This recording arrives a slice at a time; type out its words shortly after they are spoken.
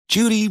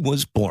Judy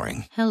was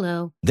boring.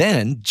 Hello.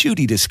 Then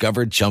Judy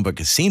discovered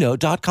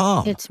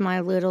ChumbaCasino.com. It's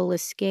my little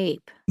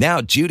escape. Now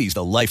Judy's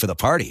the life of the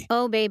party.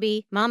 Oh,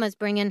 baby, mama's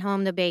bringing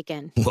home the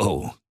bacon.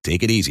 Whoa,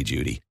 take it easy,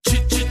 Judy.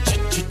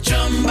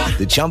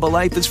 The Chumba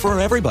life is for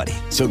everybody.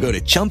 So go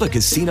to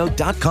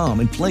ChumbaCasino.com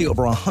and play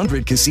over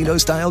 100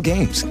 casino-style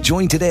games.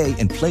 Join today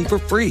and play for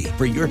free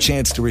for your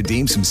chance to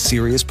redeem some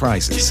serious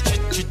prizes.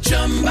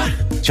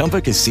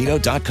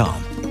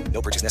 ChumbaCasino.com.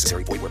 No purchase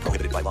necessary. Void where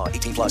prohibited by law.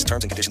 18 plus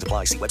terms and conditions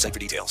apply. See website for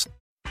details.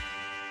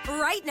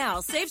 Right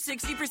now, save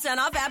 60%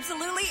 off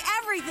absolutely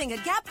everything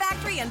at Gap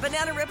Factory and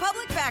Banana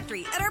Republic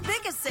Factory at our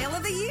biggest sale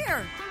of the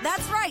year.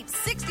 That's right,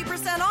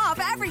 60%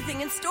 off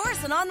everything in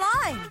stores and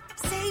online.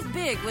 Save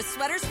big with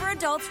sweaters for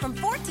adults from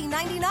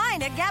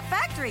 $14.99 at Gap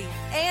Factory.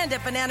 And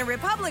at Banana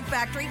Republic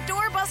Factory,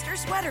 doorbuster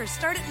sweaters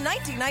start at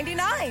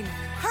 $19.99.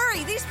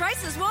 Hurry, these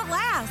prices won't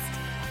last.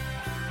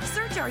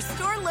 Search our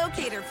store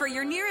locator for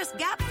your nearest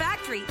Gap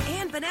Factory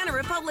and Banana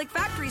Republic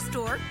Factory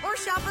store or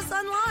shop us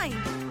online.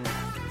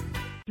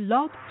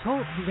 Blog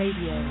Talk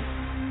Radio.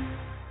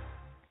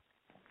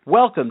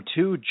 Welcome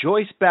to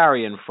Joyce,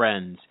 Barrie and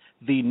Friends,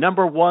 the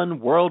 #1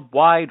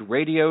 worldwide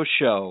radio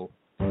show.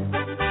 The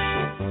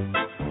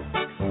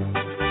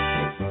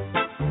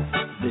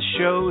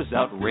show's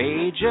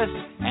outrageous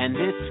and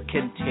it's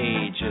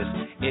contagious.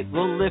 It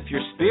will lift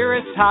your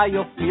spirits high,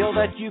 you'll feel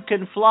that you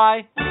can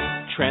fly.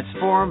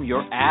 Transform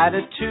your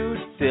attitude,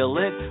 fill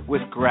it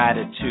with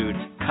gratitude.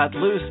 Cut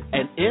loose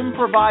and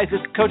improvise.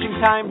 It's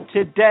coaching time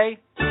today.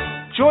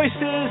 Joyce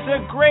is a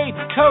great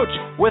coach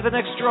with an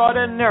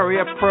extraordinary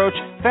approach.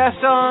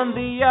 Fast on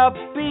the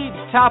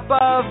upbeat, top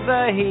of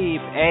the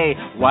heap. A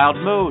wild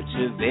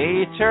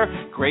motivator,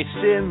 great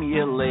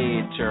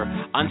stimulator.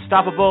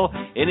 Unstoppable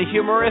in a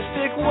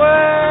humoristic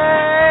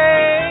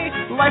way.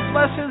 Life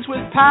lessons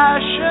with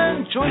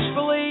passion,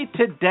 joyfully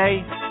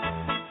today.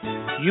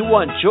 You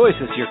want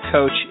Joyce as your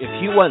coach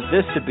if you want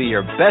this to be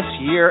your best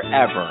year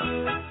ever.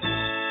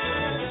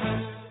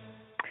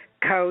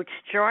 Coach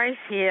Joyce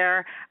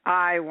here.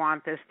 I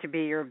want this to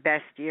be your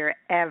best year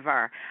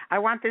ever. I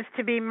want this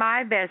to be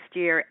my best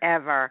year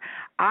ever.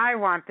 I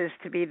want this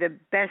to be the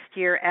best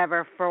year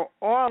ever for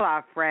all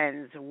our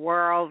friends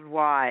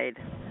worldwide.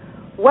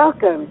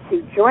 Welcome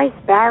to Joyce,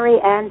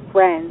 Barrie, and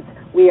Friends.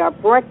 We are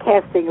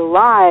broadcasting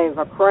live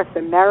across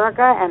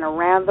America and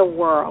around the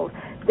world.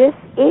 This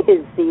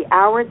is the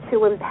Hour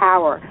to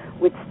Empower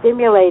with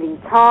stimulating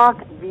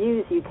talk,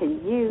 views you can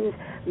use,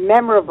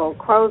 memorable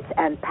quotes,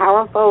 and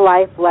powerful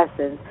life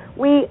lessons.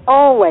 We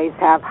always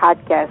have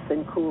hot guests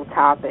and cool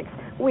topics.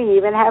 We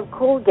even have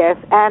cool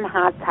guests and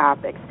hot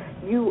topics.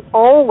 You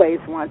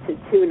always want to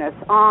tune us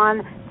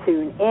on,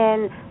 tune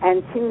in,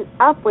 and tune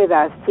up with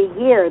us to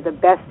hear the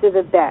best of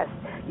the best.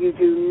 You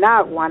do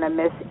not want to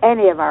miss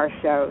any of our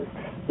shows.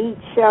 Each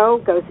show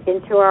goes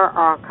into our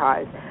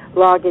archives.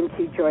 Log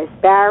into Joyce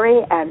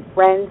Barrie and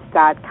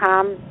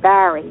Friends.com,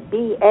 Barrie,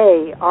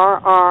 Barrie,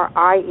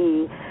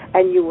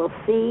 and you will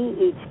see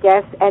each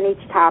guest and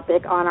each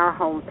topic on our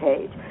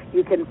homepage.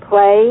 You can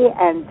play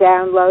and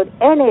download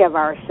any of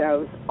our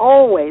shows,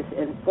 always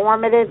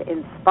informative,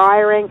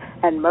 inspiring,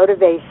 and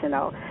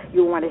motivational.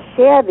 You want to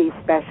share these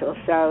special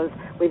shows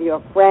with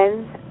your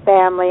friends,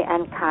 family,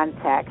 and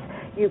contacts.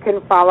 You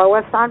can follow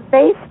us on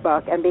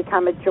Facebook and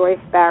become a Joyce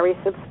Barrie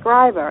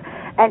subscriber,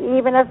 and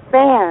even a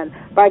fan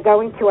by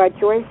going to our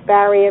Joyce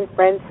Barrie and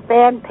Friends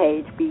fan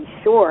page. Be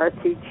sure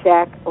to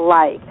check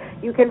like.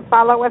 You can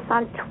follow us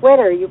on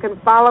Twitter. You can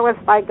follow us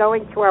by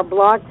going to our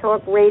Blog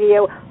Talk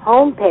Radio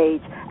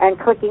homepage and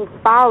clicking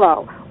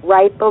follow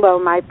right below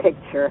my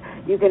picture.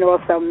 You can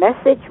also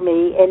message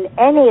me in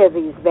any of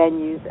these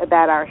venues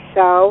about our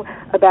show,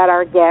 about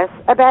our guests,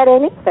 about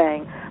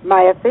anything.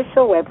 My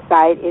official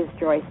website is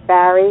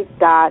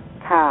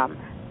joycebarrie.com.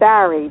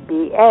 Barrie,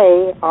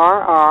 Barrie.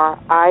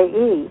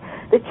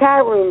 The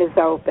chat room is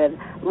open.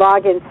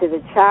 Log into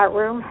the chat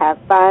room, have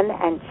fun,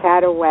 and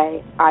chat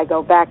away. I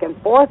go back and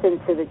forth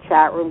into the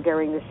chat room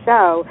during the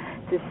show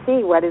to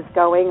see what is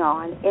going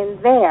on in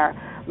there.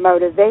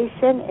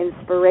 Motivation,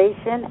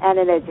 inspiration, and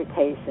an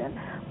education.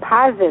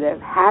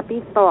 Positive,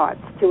 happy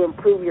thoughts to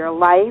improve your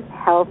life,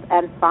 health,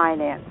 and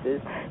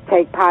finances.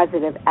 Take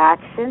positive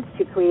actions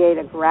to create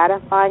a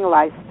gratifying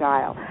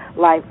lifestyle.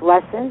 Life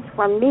lessons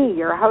from me,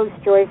 your host,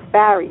 Joyce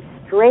Barrie,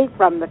 straight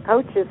from the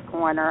Coach's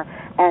Corner,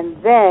 and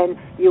then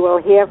you will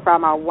hear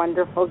from our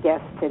wonderful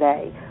guest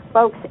today.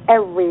 Folks,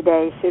 every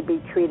day should be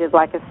treated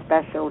like a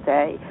special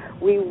day.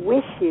 We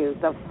wish you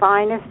the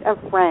finest of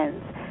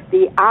friends,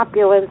 the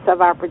opulence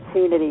of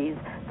opportunities,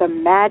 the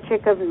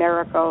magic of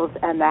miracles,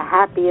 and the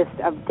happiest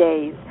of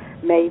days.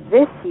 May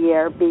this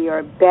year be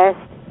your best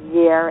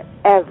year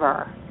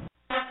ever.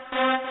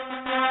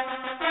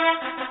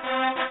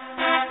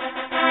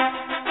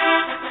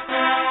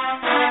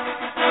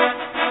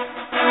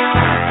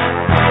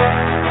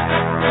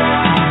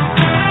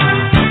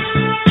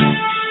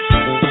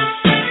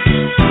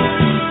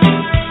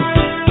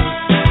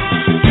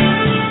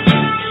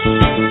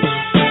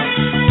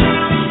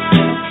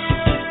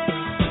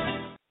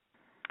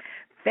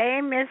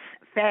 Famous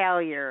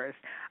failures.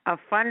 a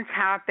fun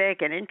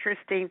topic, an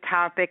interesting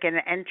topic, and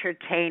an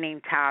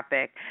entertaining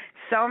topic.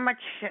 So much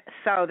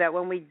so that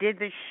when we did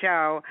the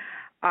show,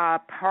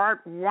 part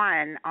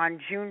one on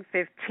June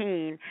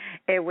 15,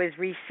 it was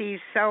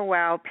received so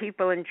well,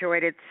 people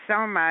enjoyed it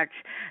so much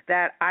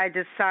that I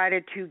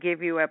decided to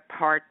give you a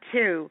part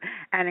two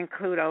and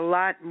include a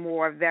lot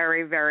more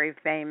very, very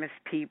famous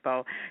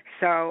people.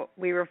 So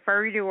we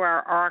refer you to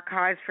our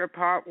archives for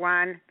part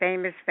one,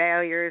 Famous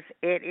Failures.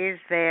 It is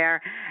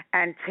there.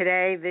 And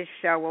today this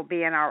show will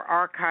be in our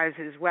archives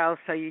as well,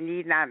 so you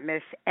need not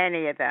miss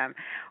any of them.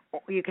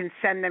 You can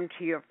send them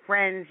to your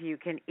friends. You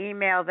can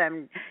email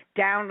them,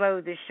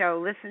 download the show,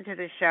 listen to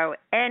the show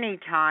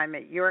anytime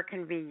at your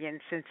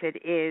convenience, since it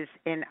is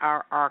in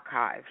our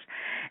archives.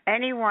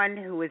 Anyone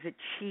who has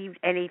achieved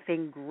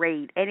anything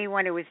great,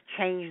 anyone who has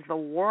changed the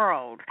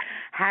world,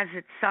 has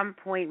at some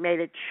point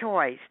made a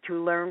choice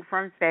to learn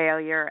from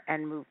failure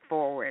and move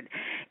forward.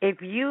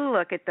 If you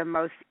look at the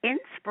most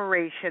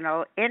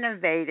inspirational,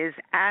 innovators,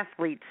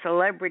 athletes,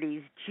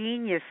 celebrities,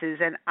 geniuses,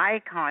 and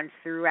icons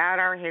throughout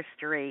our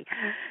history,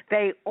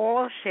 they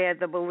all shared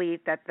the belief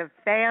that the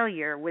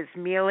failure was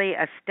merely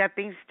a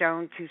stepping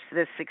stone to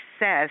the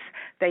success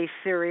they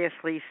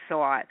seriously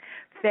sought.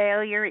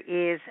 Failure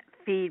is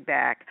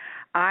feedback.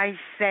 I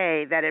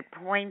say that it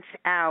points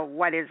out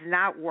what is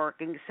not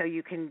working so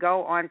you can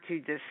go on to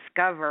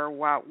discover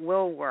what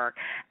will work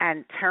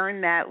and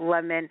turn that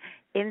lemon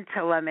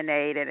into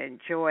lemonade and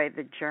enjoy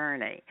the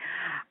journey.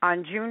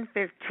 On June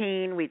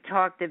 15, we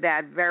talked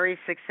about very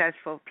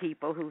successful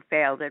people who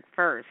failed at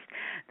first.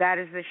 That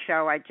is the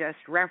show I just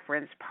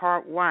referenced,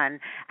 part one,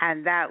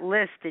 and that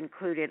list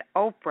included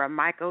Oprah,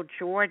 Michael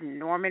Jordan,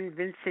 Norman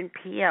Vincent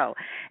Peale,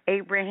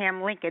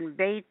 Abraham Lincoln,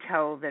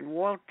 Beethoven,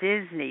 Walt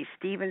Disney,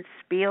 Steven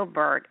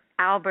Spielberg,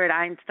 Albert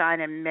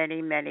Einstein, and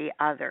many, many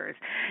others.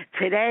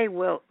 Today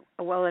we'll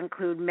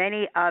include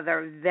many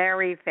other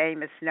very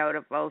famous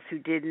notables who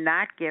did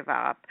not give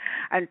up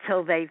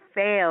until they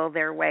failed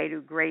their way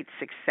to great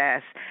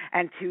success.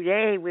 And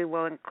today we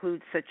will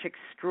include such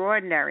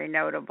extraordinary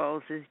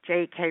notables as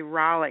J.K.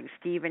 Rowling,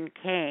 Stephen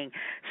King,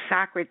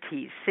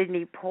 Socrates,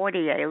 Sidney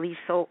Poitier,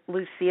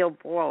 Lucille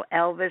Ball,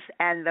 Elvis,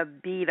 and the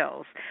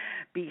Beatles.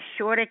 Be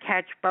sure to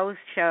catch both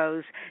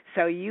shows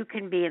so you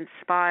can be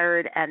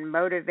inspired and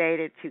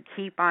motivated to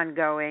keep on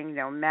going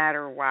no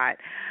matter what.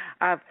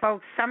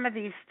 Folks, some of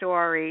these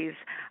stories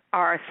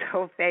are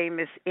so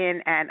famous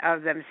in and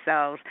of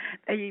themselves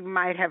that you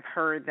might have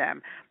heard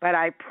them, but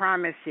I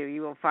promise you,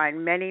 you will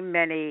find many,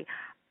 many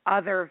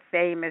other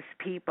famous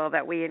people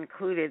that we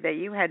included that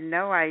you had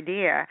no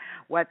idea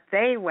what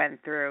they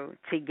went through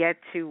to get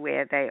to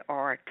where they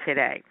are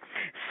today.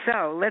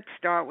 So let's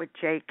start with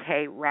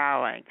J.K.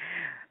 Rowling.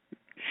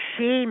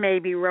 She may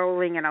be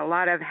rolling in a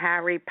lot of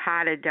Harry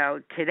Potter dough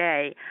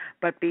today,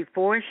 but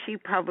before she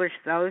published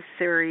those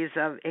series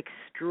of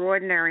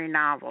extraordinary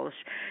novels,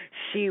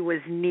 she was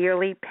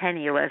nearly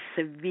penniless,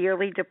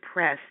 severely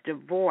depressed,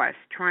 divorced,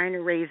 trying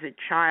to raise a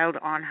child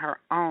on her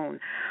own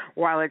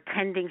while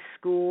attending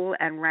school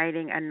and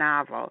writing a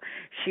novel.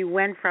 She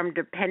went from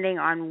depending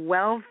on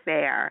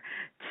welfare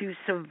to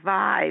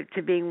survive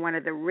to being one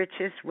of the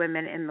richest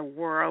women in the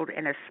world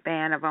in a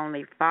span of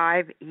only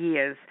 5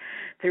 years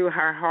through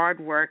her hard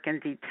work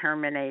and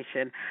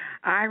determination.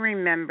 I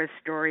remember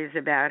stories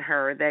about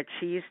her that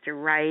she used to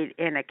write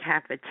in a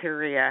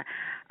cafeteria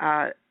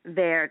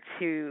there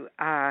to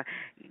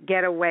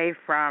get away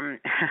from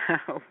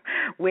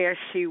where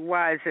she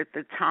was at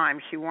the time.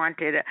 She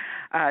wanted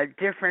a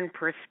different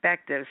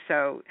perspective.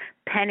 So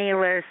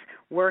penniless,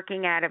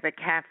 working out of a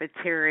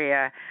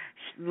cafeteria,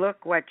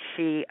 look what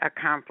she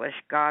accomplished.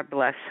 God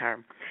bless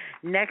her.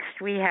 Next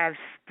we have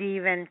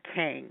Stephen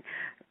King.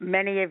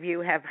 Many of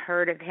you have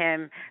heard of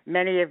him.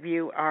 Many of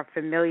you are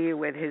familiar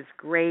with his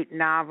great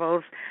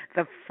novels.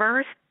 The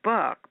first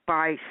book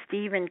by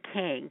Stephen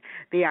King,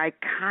 the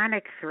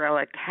iconic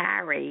thriller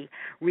Carrie,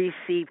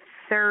 received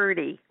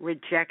 30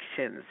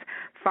 rejections,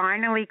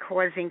 finally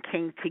causing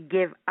King to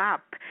give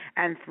up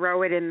and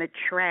throw it in the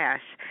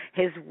trash.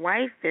 His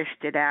wife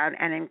fished it out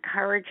and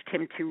encouraged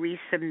him to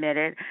resubmit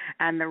it,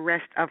 and the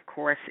rest, of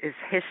course, is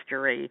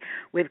history,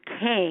 with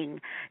King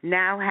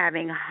now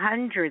having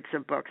hundreds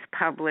of books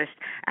published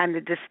and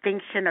the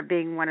distinction of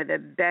being one of the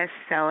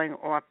best-selling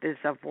authors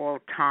of all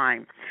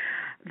time.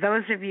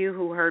 Those of you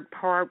who heard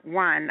part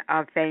one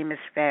of Famous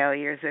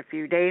Failures a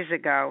few days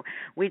ago,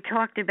 we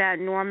talked about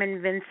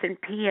Norman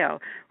Vincent Peale,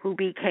 who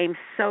became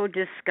so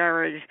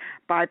discouraged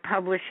by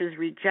publishers'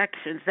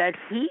 rejections that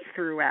he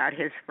threw out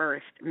his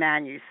first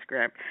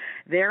manuscript.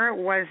 There it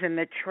was in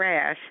the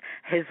trash.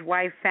 His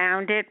wife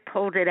found it,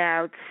 pulled it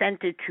out,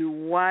 sent it to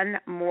one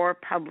more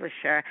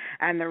publisher,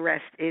 and the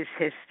rest is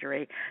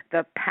history.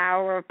 The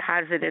power of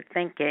positive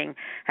thinking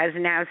has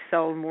now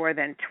sold more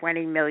than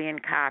 20 million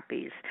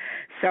copies.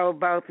 So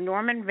both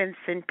Norman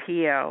Vincent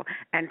Peale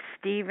and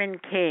Stephen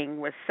King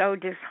were so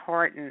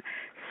disheartened,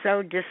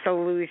 so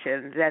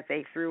disillusioned that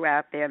they threw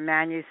out their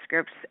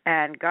manuscripts,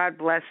 and God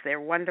bless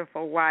their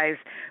wonderful wives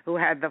who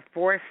had the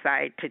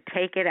foresight to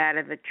take it out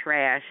of the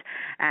trash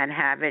and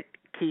have it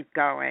keep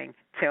going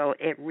till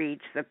it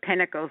reached the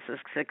pinnacles of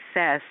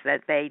success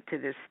that they to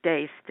this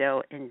day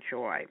still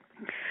enjoy.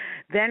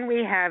 Then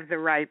we have the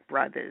Wright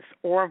brothers,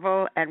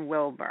 Orville and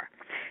Wilbur.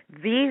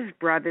 These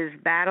brothers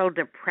battled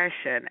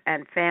depression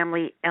and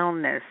family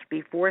illness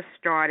before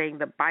starting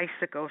the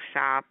bicycle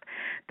shop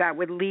that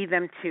would lead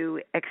them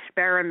to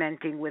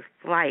experimenting with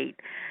flight.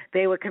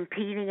 They were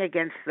competing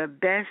against the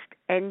best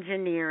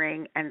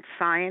engineering and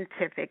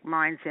scientific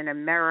minds in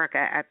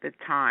America at the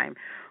time,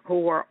 who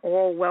were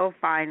all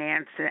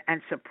well-financed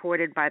and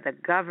supported by the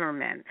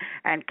government,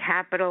 and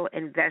capital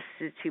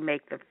invested to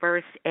make the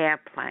first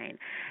airplane.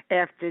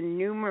 After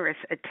numerous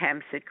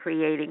attempts at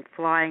creating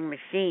flying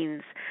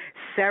machines,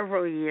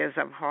 several years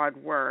of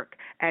hard work,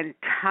 and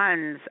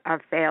tons of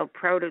failed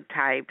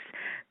prototypes,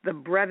 the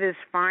brothers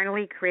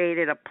finally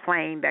created a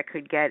plane that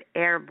could get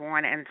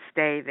airborne and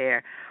stay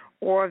there.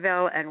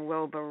 Orville and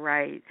Wilbur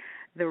Wright.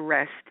 The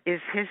rest is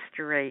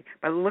history.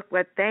 But look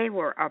what they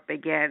were up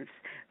against.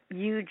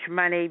 Huge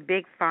money,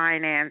 big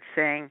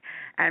financing,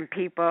 and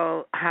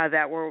people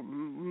that were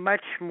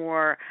much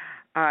more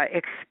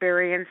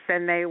experienced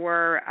than they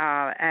were,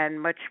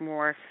 and much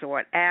more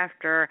sought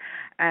after,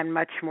 and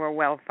much more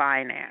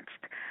well-financed.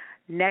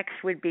 Next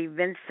would be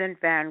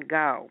Vincent van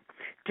Gogh.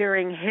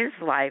 During his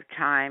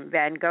lifetime,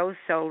 Van Gogh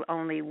sold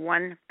only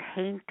one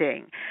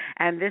painting,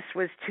 and this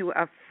was to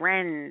a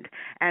friend,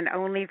 and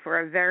only for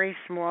a very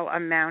small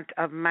amount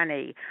of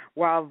money.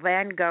 While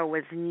Van Gogh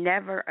was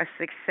never a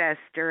success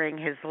during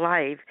his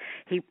life,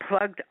 he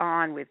plugged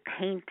on with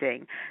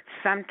painting,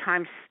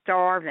 sometimes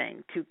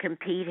starving to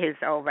compete his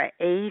over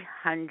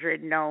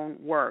 800 known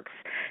works.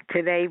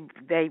 Today,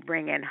 they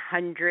bring in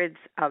hundreds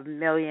of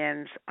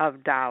millions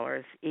of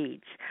dollars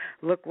each.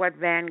 Look what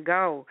Van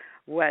Gogh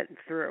went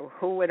through.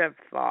 Who would have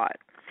thought?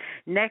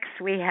 Next,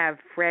 we have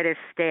Fred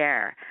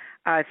Astaire.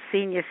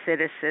 Senior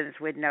citizens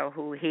would know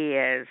who he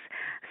is.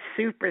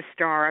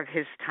 Superstar of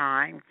his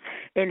time.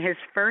 In his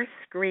first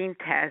screen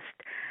test,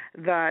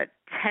 the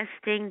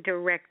testing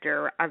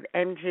director of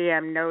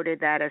MGM noted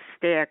that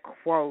Astaire,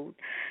 quote,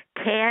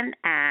 can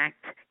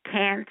act,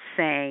 can't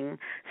sing,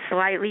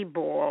 slightly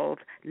bald,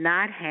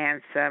 not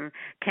handsome,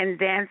 can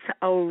dance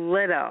a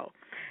little.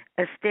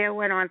 Astaire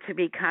went on to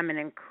become an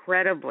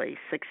incredibly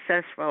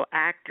successful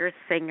actor,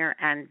 singer,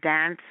 and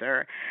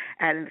dancer,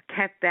 and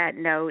kept that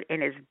note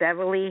in his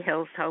Beverly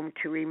Hills home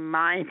to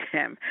remind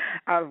him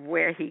of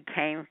where he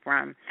came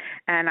from.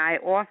 And I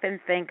often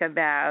think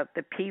about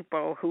the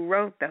people who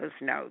wrote those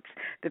notes,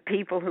 the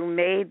people who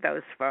made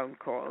those phone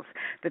calls,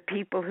 the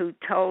people who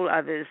told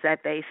others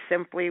that they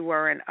simply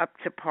weren't up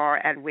to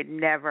par and would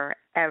never,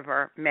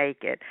 ever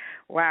make it.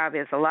 Wow,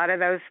 there's a lot of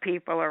those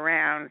people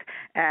around,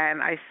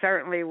 and I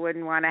certainly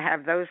wouldn't want to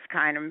have those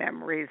kind of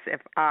memories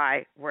if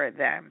I were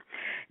them.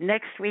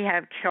 Next, we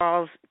have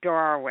Charles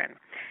Darwin.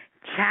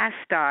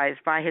 Chastised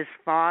by his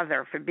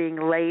father for being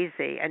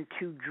lazy and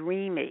too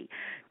dreamy,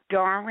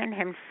 Darwin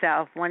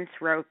himself once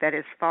wrote that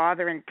his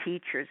father and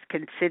teachers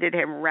considered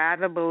him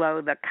rather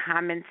below the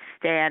common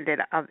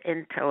standard of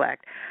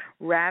intellect,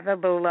 rather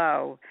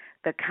below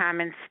the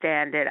common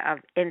standard of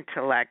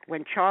intellect.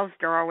 When Charles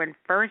Darwin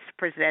first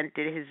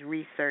presented his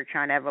research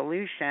on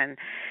evolution,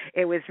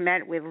 it was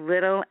met with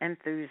little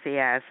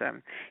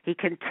enthusiasm. He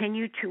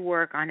continued to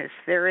work on his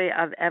theory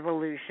of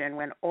evolution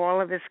when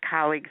all of his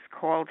colleagues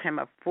called him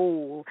a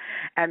fool,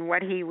 and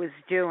what he was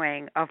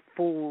doing, a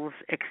fool's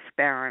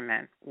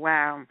experiment.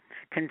 Wow,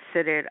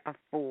 considered a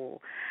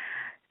fool.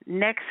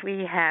 Next,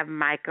 we have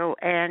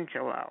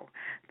Michelangelo,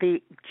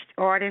 the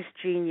artist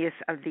genius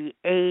of the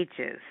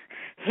ages.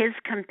 His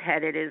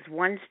competitors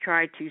once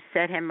tried to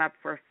set him up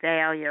for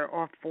failure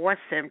or force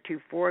him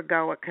to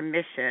forego a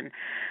commission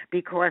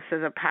because of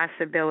the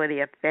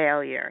possibility of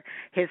failure.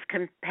 His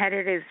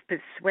competitors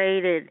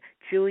persuaded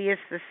Julius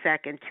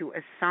II to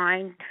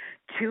assign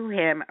to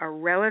him a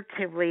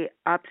relatively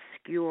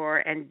obscure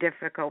and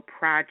difficult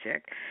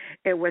project.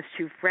 It was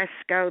to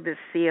fresco the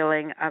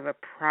ceiling of a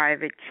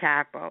private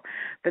chapel.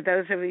 For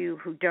those of you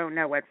who don't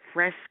know what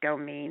fresco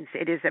means,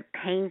 it is a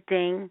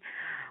painting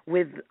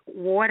with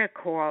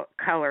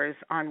watercolors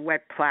on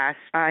wet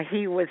plastic.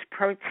 He was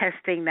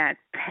protesting that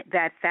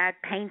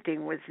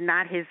painting was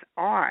not his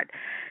art.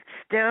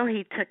 Still,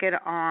 he took it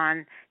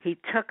on. He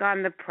took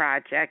on the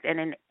project, and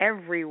in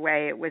every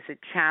way it was a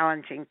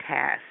challenging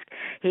task.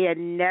 He had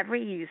never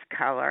used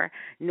color,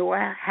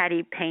 nor had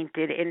he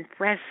painted in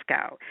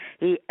fresco.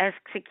 He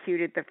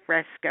executed the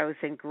frescoes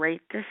in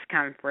great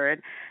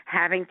discomfort,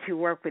 having to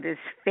work with his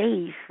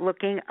face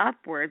looking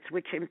upwards,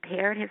 which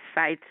impaired his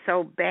sight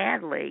so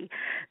badly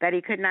that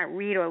he could not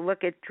read or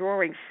look at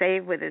drawings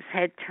save with his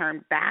head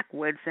turned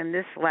backwards, and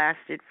this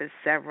lasted for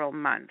several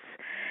months.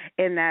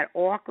 In that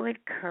awkward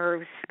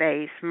curved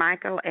space,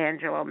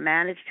 Michelangelo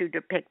managed to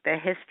depict the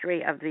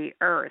history of the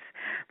earth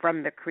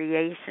from the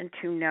creation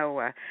to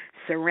Noah,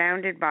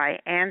 surrounded by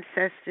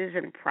ancestors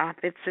and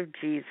prophets of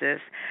Jesus,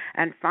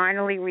 and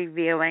finally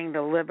revealing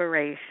the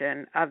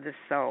liberation of the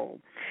soul.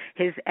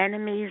 His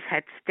enemies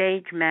had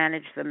stage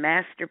managed the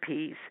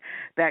masterpiece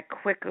that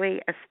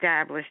quickly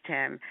established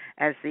him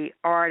as the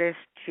artist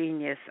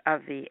genius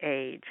of the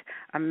age.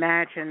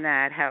 Imagine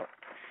that, how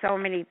so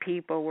many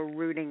people were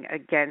rooting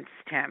against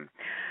him.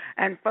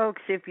 And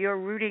folks, if you're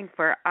rooting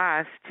for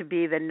us to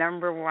be the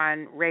number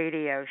one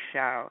radio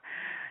show,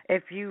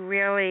 if you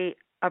really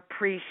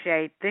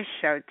appreciate this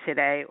show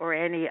today or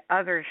any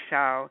other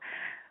show,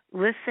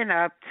 listen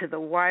up to the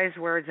wise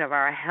words of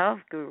our health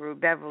guru,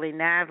 Beverly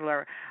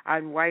Nadler,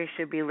 on why you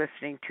should be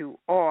listening to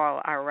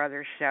all our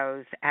other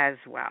shows as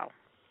well.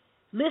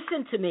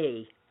 Listen to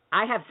me.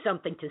 I have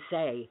something to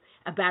say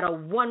about a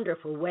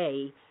wonderful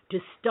way to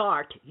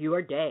start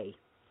your day,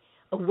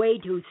 a way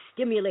to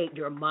stimulate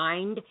your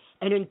mind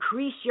and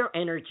increase your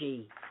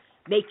energy,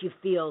 make you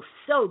feel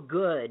so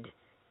good.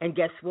 And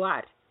guess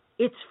what?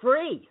 It's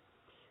free.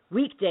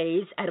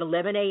 Weekdays at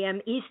 11 a.m.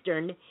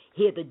 Eastern,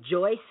 hear the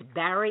Joyce,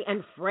 Barrie,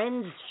 and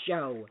Friends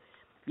show.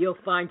 You'll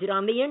find it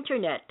on the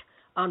Internet,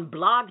 on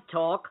Blog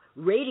Talk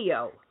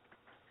Radio.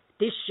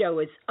 This show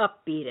is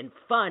upbeat and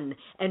fun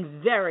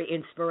and very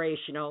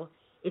inspirational.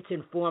 It's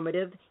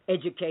informative,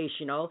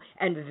 educational,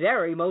 and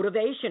very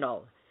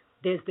motivational.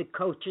 There's the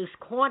Coach's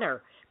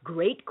Corner,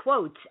 great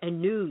quotes and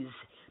news.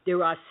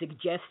 There are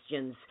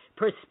suggestions,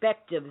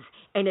 perspectives,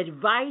 and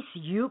advice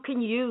you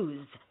can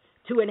use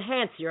to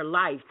enhance your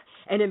life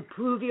and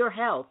improve your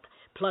health,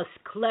 plus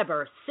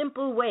clever,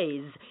 simple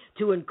ways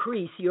to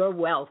increase your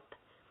wealth.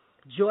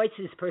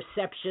 Joyce's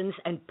perceptions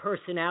and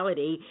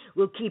personality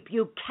will keep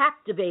you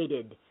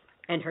captivated,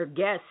 and her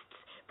guests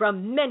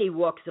from many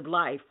walks of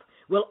life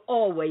will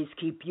always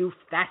keep you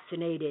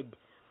fascinated.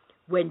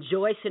 When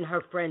Joyce and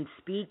her friends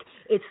speak,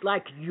 it's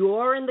like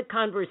you're in the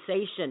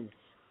conversation.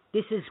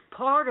 This is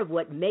part of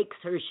what makes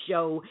her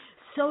show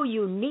so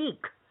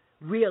unique,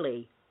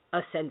 really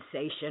a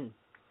sensation.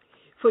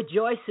 For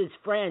Joyce's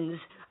friends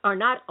are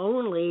not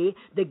only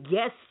the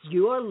guests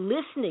you're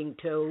listening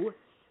to,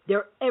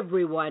 they're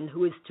everyone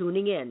who is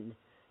tuning in.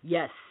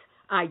 Yes,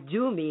 I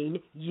do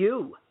mean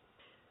you.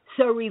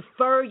 So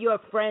refer your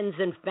friends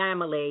and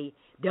family.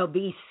 They'll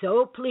be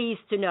so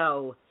pleased to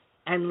know.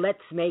 And let's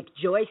make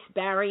Joyce,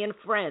 Barrie, and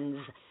Friends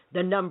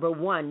the number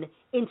one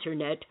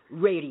Internet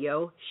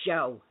radio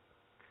show.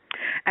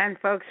 And,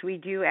 folks, we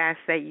do ask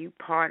that you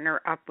partner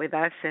up with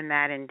us in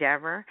that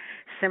endeavor.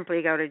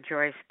 Simply go to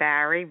Joyce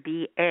Barrie,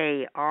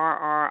 Barrie,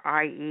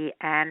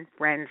 and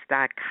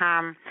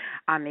friends.com.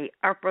 On the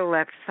upper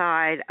left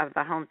side of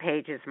the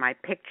homepage is my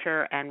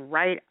picture, and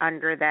right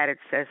under that it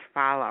says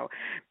follow.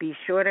 Be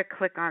sure to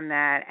click on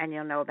that, and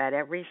you'll know that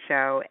every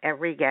show,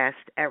 every guest,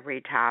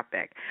 every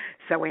topic.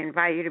 So we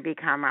invite you to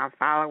become our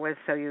followers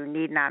so you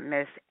need not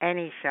miss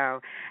any show.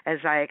 As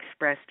I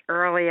expressed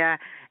earlier,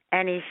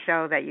 any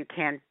show that you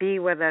can't be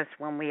with us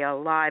when we are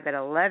live at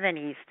 11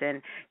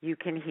 Eastern, you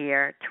can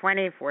hear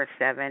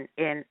 24/7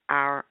 in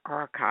our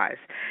archives.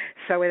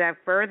 So without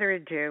further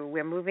ado,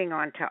 we're moving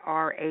on to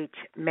R.H.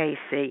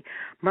 Macy.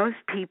 Most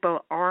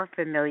people are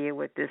familiar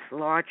with this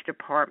large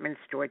department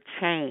store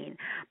chain,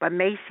 but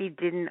Macy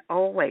didn't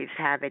always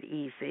have it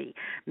easy.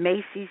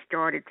 Macy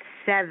started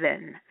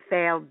 7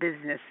 failed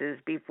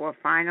businesses before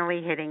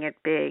finally hitting it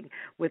big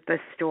with the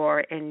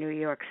store in New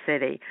York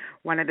City,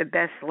 one of the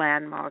best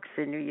landmarks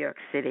in New York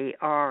City,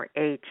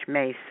 R.H.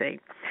 Macy.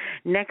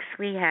 Next,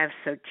 we have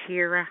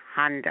Soichiro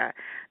Honda.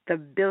 The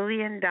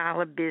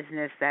billion-dollar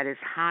business that is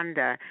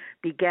Honda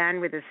began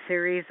with a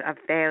series of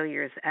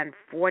failures and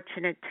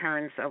fortunate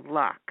turns of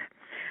luck.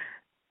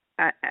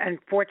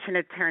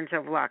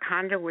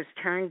 Honda was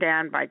turned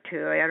down by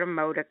Toyota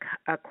Motor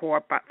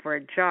Corp for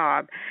a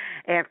job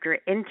after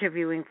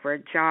interviewing for a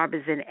job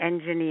as an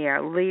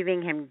engineer,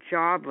 leaving him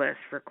jobless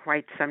for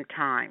quite some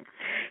time.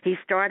 He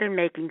started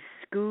making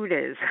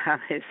scooters of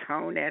his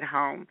own at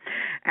home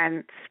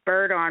and,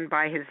 spurred on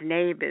by his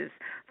neighbors,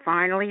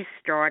 finally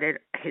started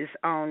his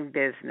own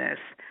business.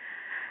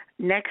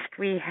 Next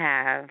we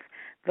have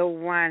the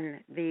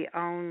one, the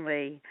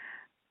only,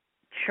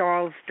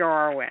 Charles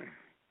Darwin.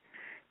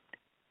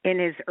 In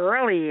his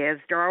early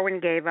years, Darwin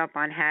gave up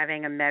on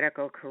having a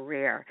medical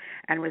career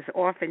and was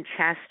often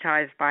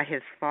chastised by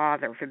his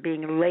father for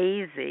being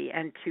lazy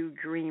and too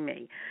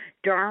dreamy.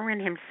 Darwin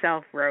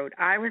himself wrote,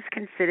 "I was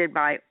considered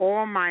by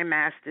all my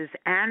masters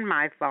and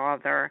my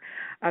father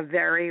a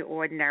very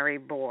ordinary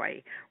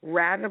boy,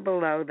 rather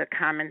below the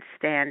common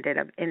standard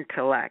of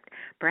intellect.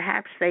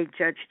 Perhaps they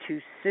judged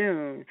too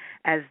soon,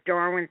 as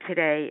Darwin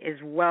today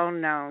is well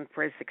known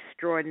for his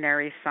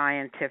extraordinary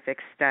scientific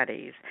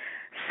studies."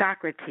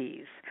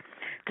 Socrates.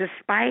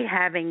 Despite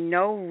having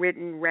no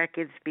written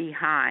records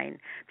behind,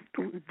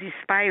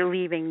 despite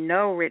leaving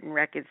no written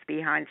records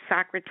behind,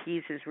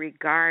 Socrates is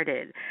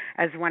regarded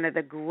as one of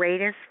the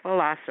greatest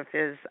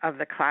philosophers of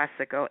the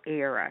classical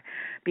era.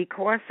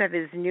 Because of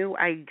his new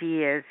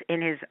ideas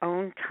in his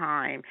own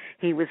time,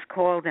 he was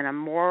called an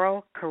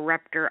immoral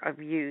corrupter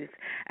of youth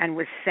and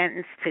was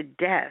sentenced to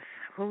death.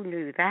 Who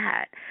knew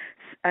that?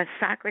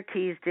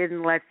 Socrates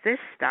didn't let this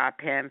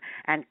stop him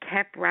and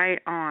kept right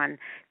on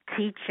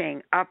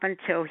teaching up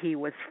until he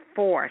was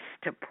forced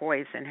to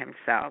poison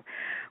himself.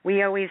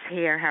 We always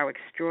hear how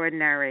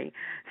extraordinary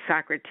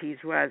Socrates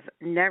was.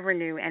 Never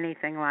knew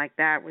anything like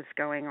that was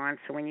going on.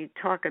 So when you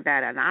talk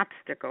about an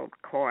obstacle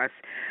course,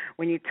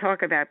 when you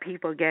talk about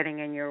people getting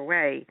in your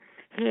way,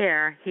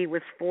 here he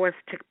was forced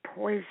to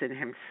poison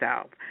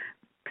himself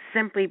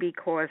simply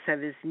because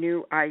of his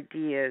new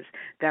ideas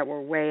that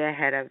were way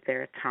ahead of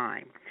their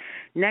time.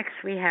 Next,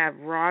 we have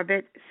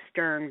Robert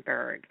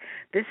Sternberg.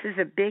 This is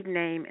a big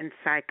name in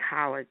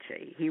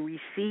psychology. He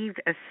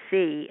received a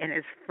C in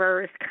his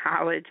first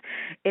college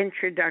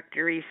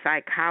introductory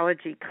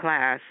psychology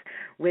class,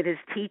 with his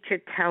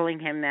teacher telling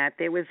him that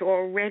there was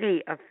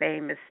already a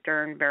famous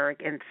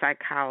Sternberg in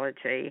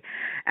psychology,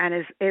 and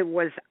as it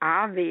was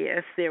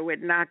obvious there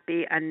would not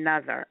be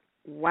another.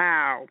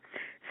 Wow.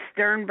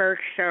 Sternberg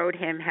showed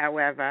him,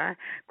 however,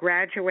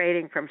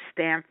 graduating from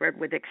Stanford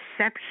with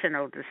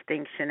exceptional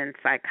distinction in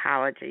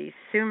psychology,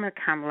 summa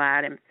cum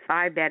laude and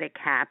Phi Beta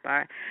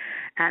Kappa,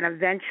 and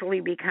eventually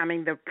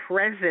becoming the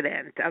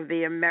president of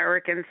the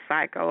American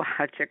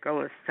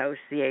Psychological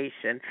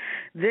Association.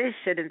 This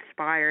should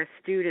inspire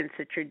students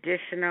at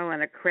traditional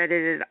and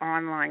accredited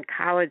online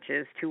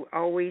colleges to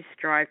always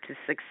strive to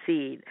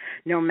succeed,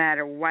 no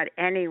matter what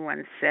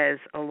anyone says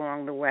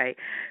along the way.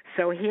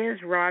 So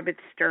here's Robert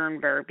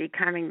Sternberg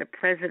becoming the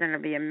president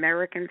of the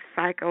American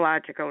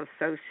Psychological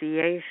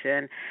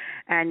Association,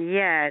 and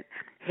yet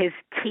his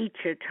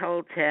teacher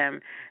told him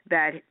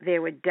that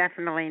there would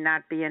definitely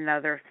not be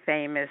another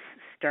famous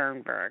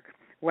Sternberg.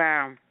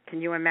 Wow,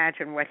 can you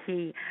imagine what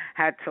he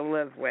had to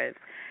live with?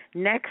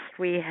 Next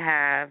we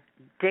have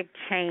Dick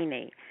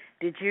Cheney.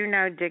 Did you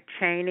know Dick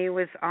Cheney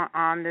was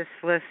on this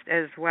list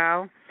as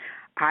well?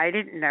 I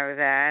didn't know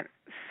that.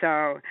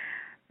 So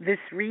this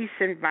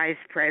recent vice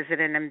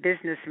president and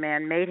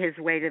businessman made his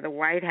way to the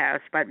White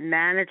House, but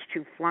managed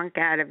to flunk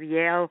out of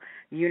Yale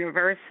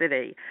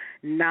University,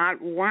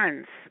 not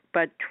once,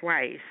 but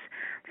twice.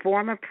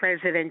 Former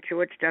President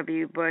George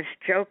W. Bush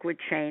joked with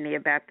Cheney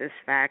about this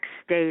fact,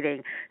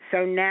 stating,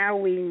 "So now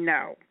we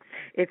know.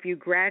 If you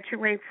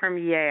graduate from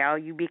Yale,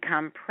 you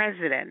become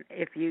president.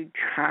 If you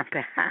drop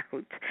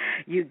out,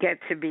 you get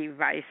to be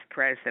vice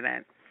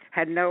president."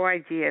 Had no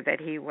idea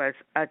that he was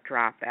a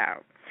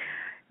dropout.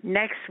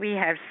 Next, we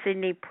have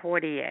Sidney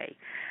Poitier.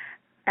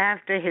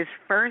 After his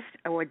first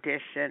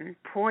audition,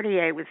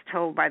 Poitier was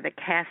told by the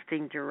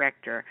casting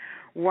director,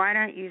 "Why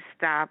don't you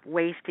stop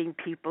wasting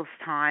people's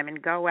time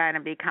and go out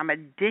and become a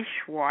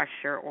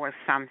dishwasher or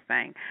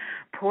something?"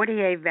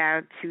 Poitier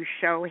vowed to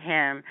show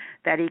him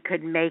that he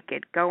could make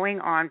it, going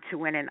on to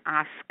win an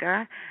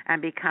Oscar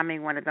and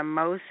becoming one of the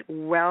most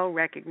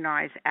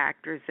well-recognized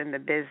actors in the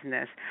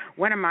business.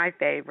 One of my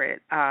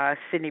favorite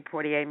Sidney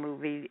Poitier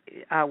movies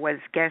was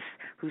Guess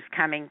Who's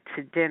Coming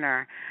to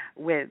Dinner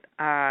with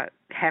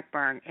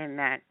Hepburn in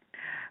that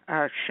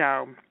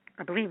show.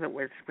 I believe it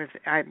was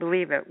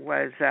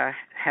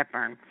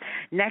Hepburn.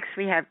 Next,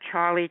 we have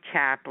Charlie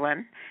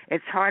Chaplin.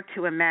 It's hard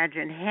to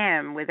imagine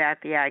him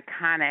without the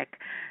iconic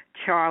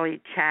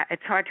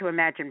It's hard to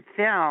imagine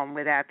film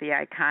without the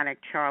iconic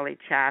Charlie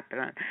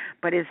Chaplin.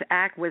 But his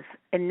act was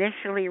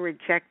initially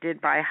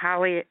rejected by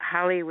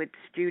Hollywood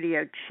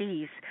studio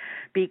chiefs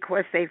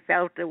because they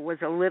felt it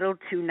was a little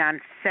too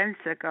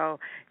nonsensical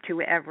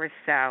to ever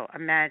sell.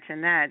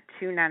 Imagine that,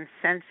 too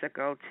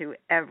nonsensical to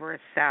ever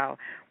sell.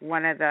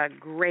 One of the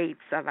greats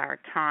of our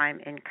time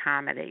in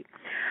comedy.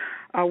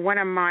 One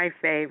of my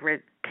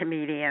favorite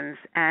comedians,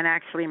 and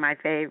actually my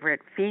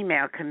favorite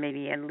female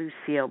comedian,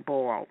 Lucille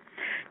Ball.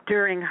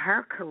 During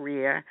her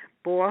career,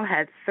 Ball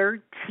had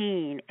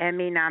 13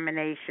 Emmy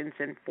nominations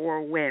and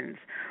 4 wins,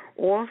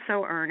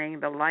 also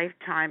earning the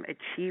Lifetime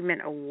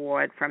Achievement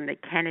Award from the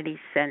Kennedy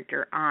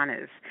Center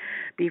Honors.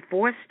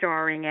 Before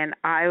starring in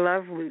I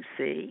Love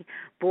Lucy,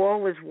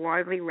 Ball was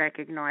widely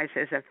recognized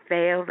as a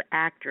failed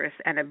actress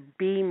and a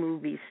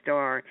B-movie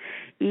star.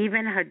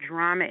 Even her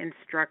drama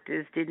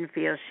instructors didn't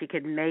feel she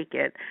could make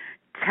it,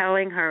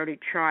 telling her to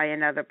try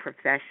another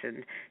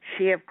profession.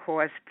 She, of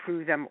course,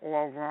 proved them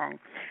all wrong.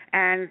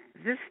 And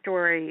this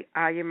story,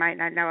 you might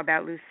not know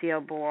about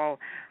Lucille Ball,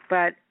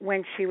 but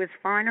when she was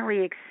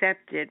finally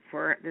accepted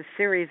for the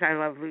series I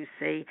Love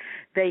Lucy,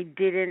 they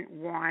didn't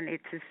want it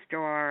to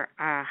star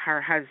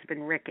her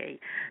husband,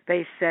 Ricky.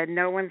 They said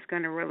no one's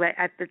going to relate.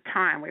 At the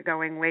time, we're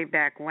going way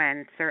back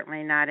when,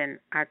 certainly not in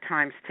our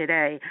times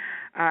today,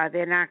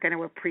 they're not going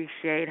to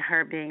appreciate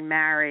her being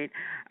married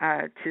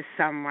to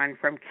someone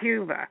from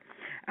Cuba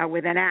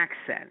with an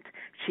accent.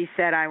 She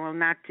said, "I will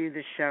not do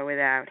the show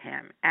without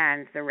him,"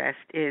 and the rest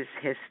is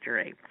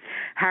history.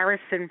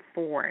 Harrison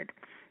Ford.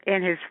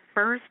 In his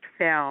first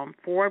film,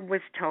 Ford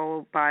was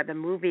told by the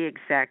movie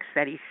execs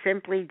that he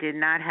simply did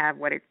not have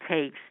what it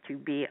takes to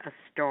be a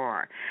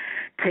star.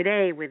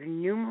 Today, with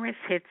numerous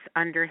hits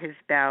under his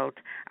belt,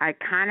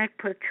 iconic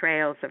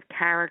portrayals of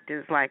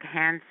characters like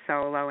Han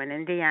Solo and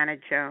Indiana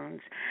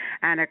Jones,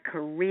 and a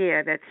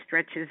career that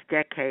stretches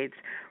decades,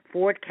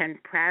 Ford can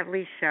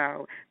proudly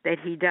show that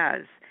he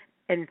does,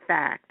 in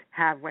fact,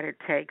 have what it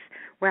takes.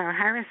 Well,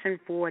 Harrison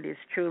Ford is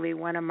truly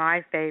one of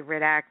my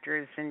favorite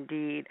actors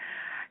indeed.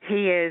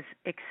 He is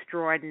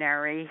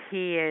extraordinary.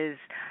 He is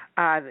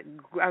a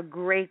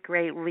great,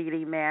 great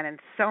leading man, and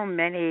so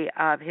many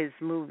of his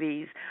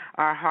movies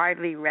are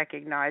hardly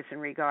recognized and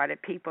regarded.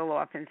 People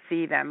often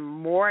see them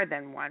more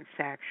than once,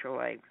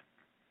 actually.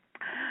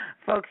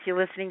 Folks, you're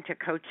listening to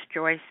Coach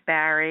Joyce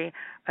Barrie,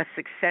 a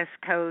success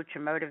coach, a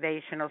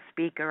motivational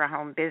speaker, a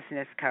home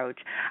business coach.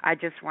 I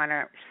just want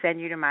to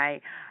send you to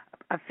my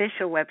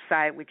official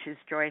website, which is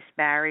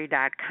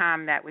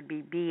joycebarrie.com. That would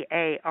be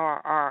Barrie,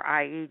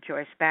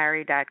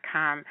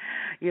 joycebarrie.com.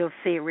 You'll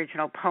see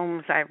original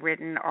poems I've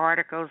written,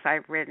 articles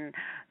I've written,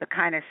 the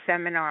kind of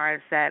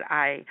seminars that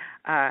I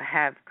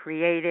have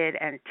created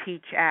and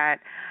teach at.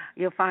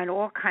 You'll find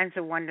all kinds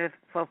of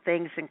wonderful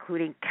things,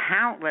 including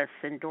countless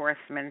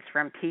endorsements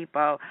from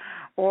people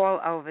all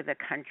over the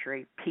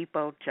country,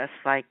 people just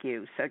like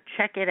you. So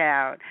check it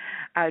out.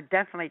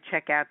 Definitely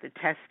check out the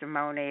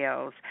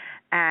testimonials,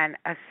 and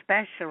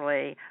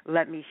especially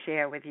let me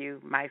share with you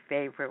my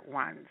favorite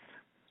ones.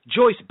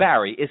 Joyce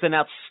Barrie is an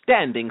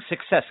outstanding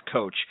success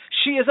coach.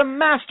 She is a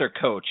master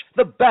coach,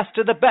 the best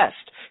of the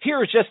best. Here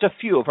are just a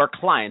few of her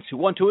clients who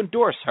want to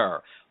endorse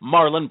her.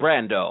 Marlon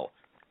Brando.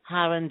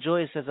 Hiring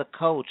Joyce as a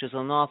coach is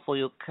an offer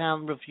you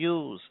can't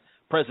refuse.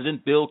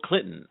 President Bill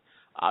Clinton.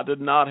 I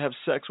did not have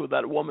sex with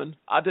that woman.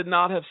 I did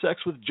not have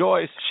sex with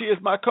Joyce. She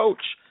is my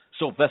coach.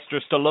 Sylvester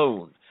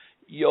Stallone.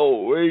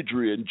 Yo,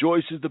 Adrian,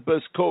 Joyce is the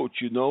best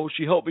coach, you know.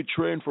 She helped me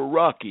train for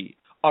Rocky.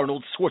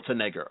 Arnold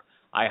Schwarzenegger.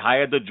 I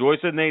hired the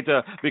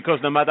Joyceinator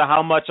because no matter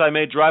how much I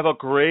may drive her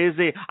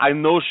crazy, I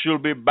know she'll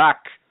be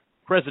back.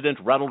 President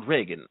Ronald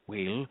Reagan.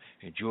 Well,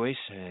 Joyce,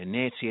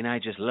 Nancy and I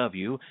just love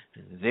you.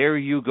 There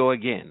you go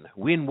again.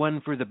 Win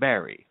one for the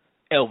Barrie.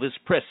 Elvis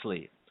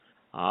Presley.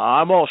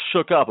 I'm all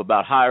shook up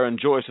about hiring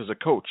Joyce as a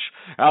coach.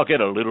 I'll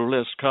get a little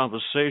less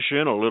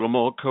conversation, a little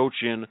more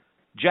coaching.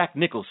 Jack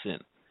Nicholson.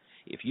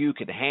 If you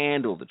could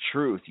handle the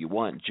truth, you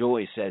want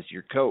Joyce as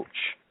your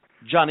coach.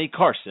 Johnny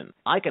Carson.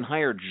 I can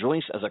hire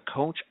Joyce as a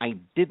coach? I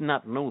did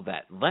not know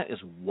that. That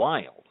is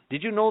wild.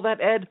 Did you know that,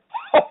 Ed?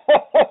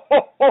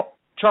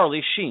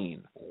 Charlie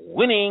Sheen.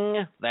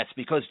 Winning. That's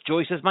because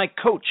Joyce is my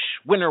coach.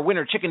 Winner,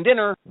 winner, chicken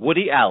dinner.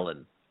 Woody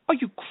Allen. Are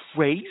you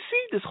crazy?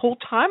 This whole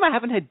time I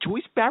haven't had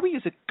Joyce Barrie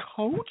as a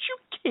coach? You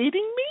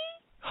kidding me?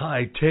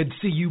 Hi, Ted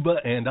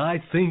Ciuba, and I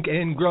think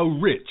and grow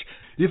rich.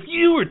 If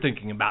you were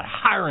thinking about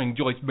hiring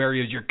Joyce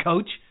Barrie as your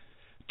coach,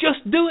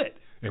 just do it,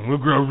 and we'll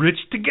grow rich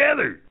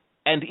together.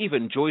 And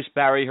even Joyce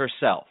Barrie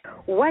herself.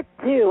 What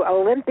do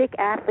Olympic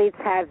athletes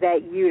have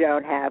that you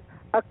don't have?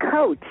 A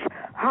coach.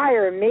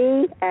 Hire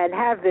me and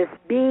have this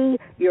be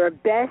your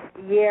best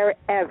year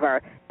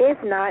ever.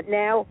 If not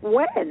now,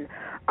 when?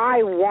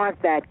 I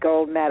want that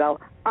gold medal.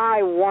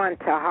 I want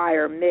to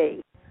hire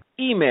me.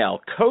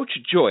 Email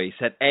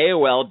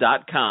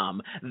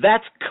CoachJoyce@AOL.com.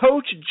 That's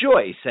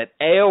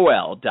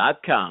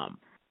CoachJoyce@AOL.com.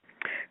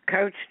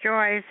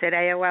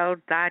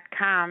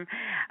 CoachJoyce@AOL.com.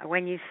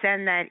 When you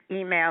send that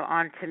email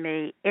on to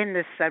me, in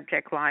the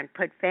subject line,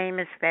 put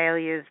Famous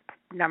Failures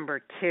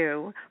number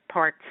 2,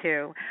 part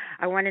 2.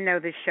 I want to know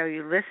the show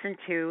you listened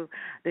to,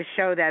 the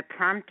show that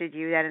prompted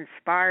you, that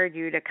inspired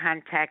you to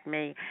contact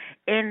me.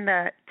 In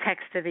the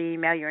text of the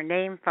email, your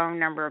name, phone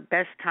number,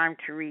 best time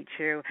to reach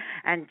you.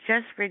 And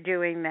just for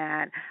doing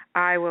that,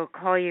 I will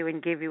call you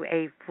and give you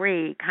a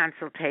free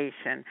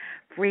consultation,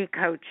 free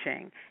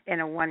coaching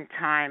in a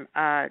one-time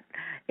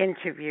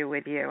interview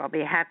with you. I'll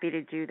be happy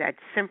to do that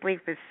simply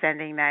for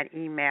sending that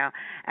email.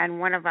 And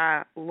one of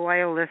our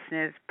loyal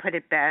listeners put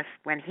it best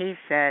when he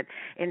said,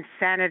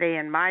 insanity,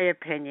 in my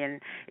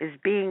opinion, is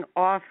being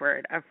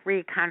offered a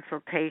free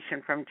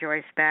consultation from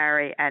Joyce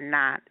Barrie and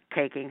not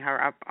taking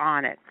her up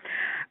on it.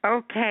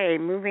 Okay,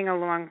 moving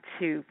along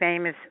to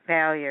Famous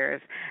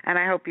Failures, and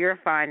I hope you're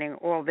finding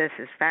all this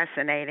as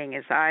fascinating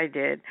as I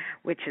did,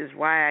 which is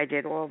why I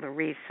did all the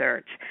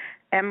research.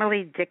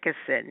 Emily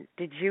Dickinson,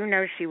 did you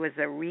know she was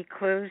a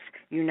recluse?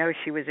 You know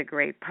she was a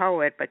great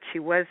poet, but she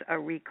was a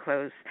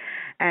recluse,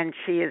 and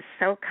she is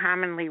so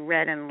commonly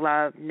read and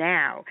loved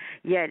now.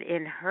 Yet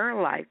in her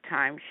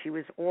lifetime, she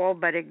was all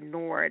but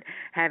ignored,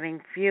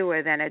 having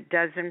fewer than a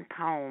dozen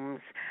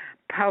poems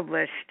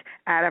published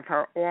out of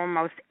her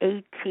almost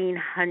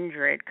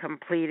 1,800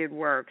 completed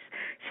works.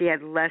 She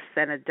had less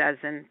than a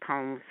dozen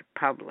poems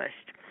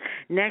published.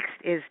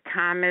 Next is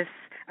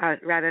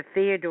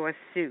Theodore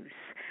Seuss.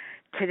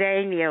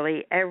 Today,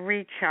 nearly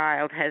every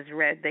child has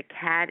read The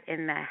Cat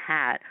in the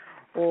Hat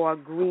or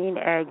Green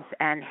Eggs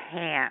and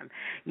Ham.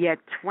 Yet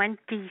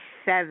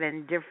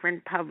 27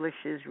 different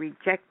publishers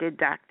rejected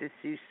Dr.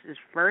 Seuss's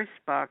first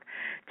book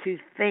to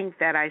think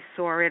that I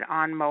saw it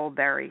on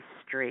Mulberry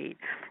Street.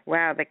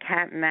 Wow, The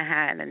Cat in the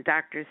Hat and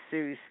Dr.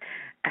 Seuss.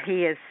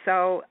 He is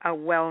so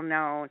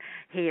well-known.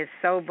 He is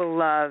so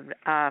beloved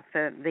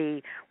for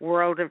the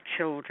world of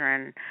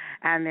children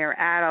and their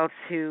adults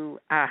who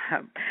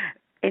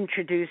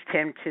introduced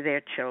him to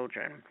their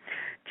children.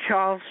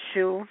 Charles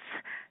Schulz,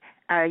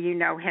 you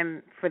know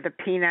him for the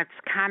Peanuts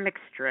comic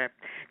strip.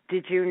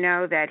 Did you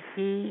know that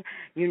he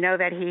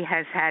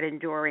has had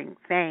enduring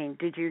fame?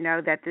 Did you know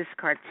that this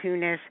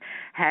cartoonist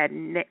had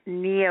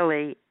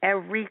nearly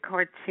every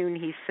cartoon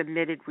he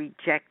submitted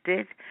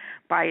rejected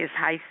by his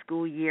high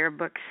school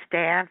yearbook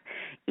staff?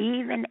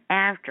 Even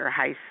after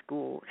high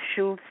school,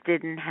 Schulz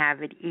didn't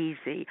have it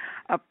easy,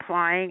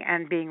 applying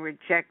and being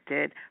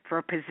rejected for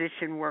a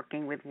position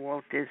working with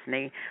Walt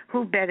Disney.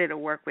 Who better to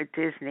work with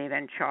Disney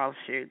than Charles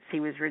Schulz? He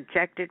was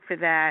rejected for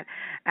that,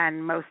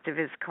 and most of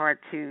his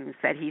cartoons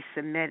that he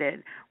submitted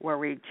were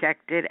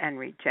rejected and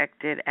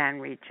rejected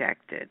and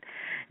rejected.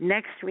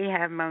 Next, we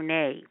have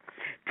Monet.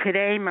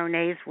 Today,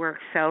 Monet's work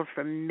sells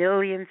for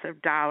millions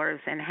of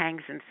dollars and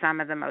hangs in some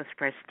of the most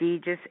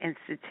prestigious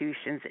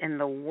institutions in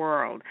the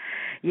world.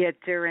 Yet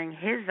during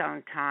his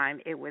own time,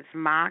 it was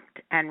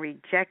mocked and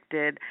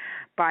rejected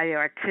by the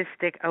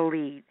artistic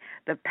elite,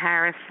 the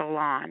Paris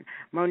Salon.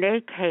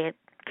 Monet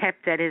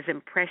kept at his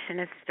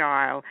impressionist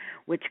style,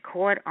 which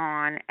caught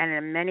on and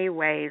in many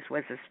ways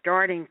was a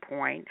starting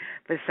point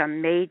for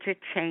some major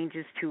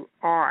changes to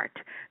art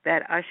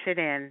that ushered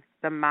in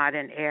the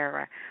modern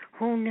era.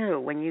 Who knew?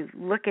 When you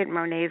look at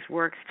Monet's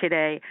works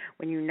today,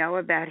 when you know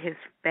about his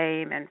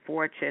fame and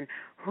fortune,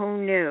 who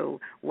knew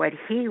what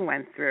he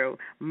went through,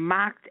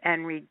 mocked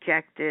and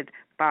rejected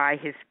by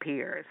his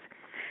peers?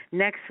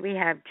 Next, we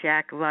have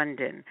Jack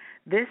London.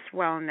 This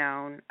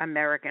well-known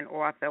American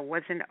author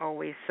wasn't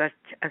always such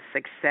a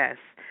success.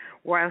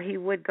 While he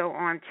would go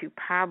on to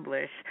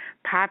publish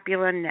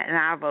popular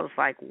novels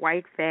like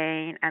White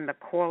Fang and The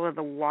Call of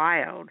the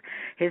Wild,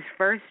 his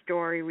first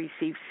story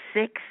received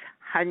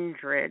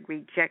 600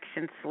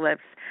 rejection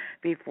slips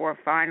before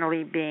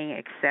finally being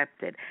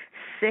accepted.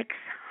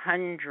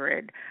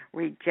 600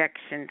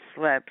 rejection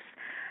slips.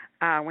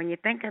 When you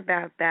think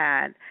about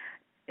that,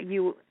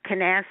 you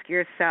can ask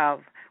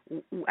yourself,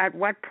 at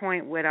what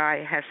point would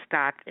I have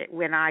stopped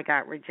when I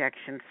got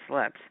rejection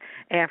slips?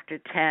 After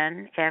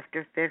 10,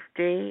 after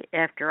 50,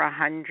 after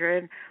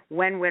 100?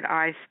 When would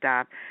I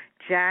stop?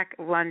 Jack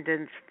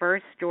London's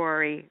first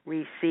story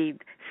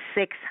received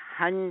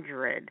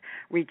 600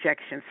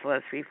 rejection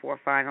slips before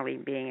finally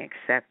being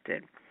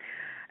accepted.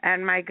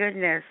 And my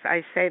goodness,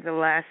 I say the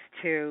last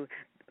two,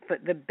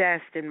 but the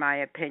best in my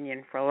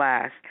opinion for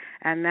last,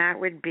 and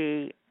that would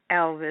be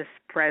Elvis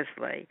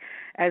Presley.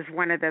 As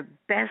one of the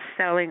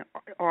best-selling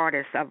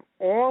artists of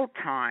all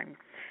time,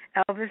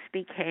 Elvis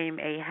became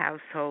a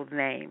household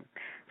name,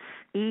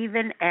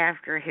 even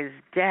after his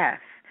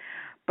death.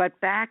 But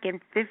back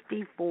in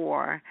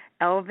 '54,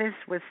 Elvis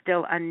was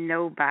still a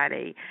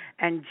nobody,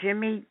 and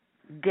Jimmy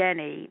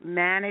Denny,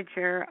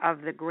 manager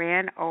of the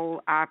Grand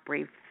Ole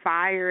Opry,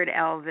 fired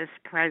Elvis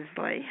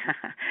Presley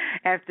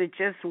after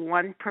just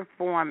one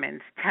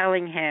performance,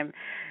 telling him,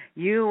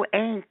 "You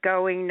ain't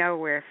going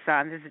nowhere,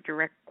 son." This is a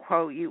direct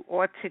quote. "You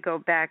ought to go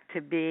back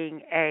to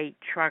being a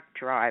truck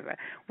driver."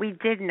 We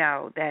did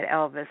know that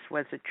Elvis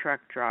was a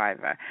truck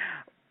driver,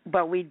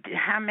 but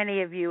how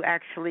many of you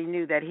actually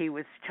knew that he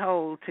was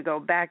told to go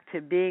back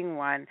to being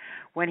one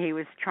when he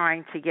was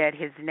trying to get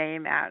his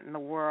name out in the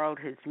world,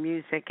 his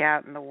music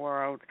out in the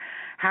world?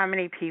 How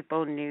many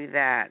people knew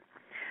that?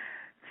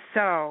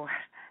 So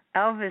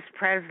Elvis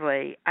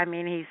Presley, I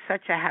mean, he's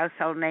such a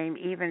household name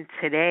even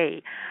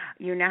today.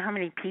 You know how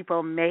many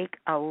people make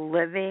a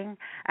living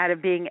out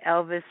of being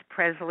Elvis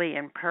Presley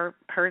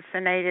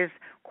impersonators?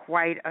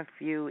 Quite a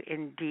few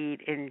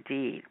indeed,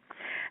 indeed.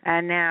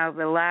 And now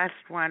the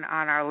last one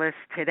on our list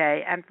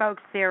today, and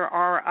folks, there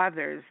are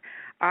others.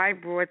 I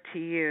brought to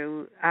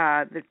you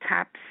the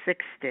top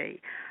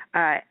 60,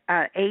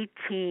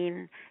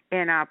 18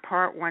 in our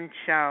Part 1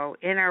 show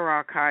in our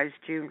archives,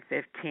 June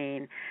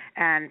 15,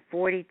 and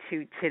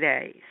 42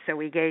 today. So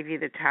we gave you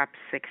the top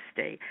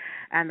 60.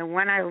 And the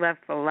one I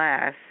left for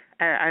last,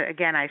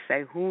 again I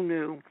say who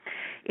knew,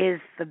 is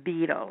the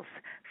Beatles.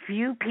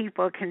 Few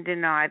people can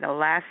deny the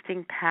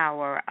lasting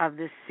power of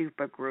this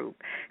supergroup,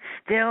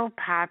 still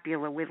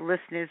popular with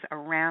listeners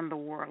around the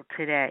world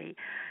today.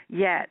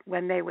 Yet,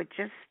 when they were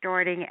just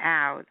starting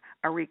out,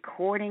 a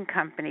recording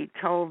company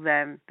told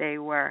them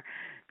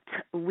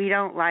we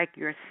don't like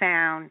your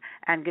sound,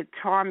 and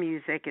guitar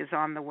music is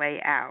on the way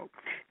out.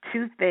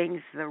 Two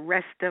things the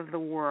rest of the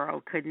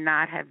world could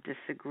not have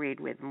disagreed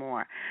with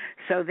more.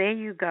 So there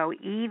you go.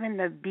 Even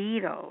the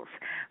Beatles,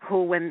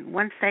 who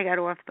once they got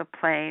off the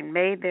plane,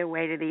 made their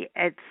way to the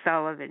Ed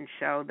Sullivan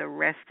Show, the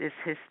rest is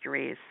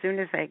history. As soon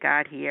as they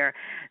got here,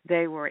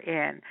 they were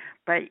in.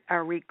 But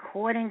a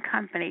recording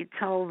company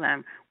told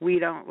them, we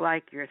don't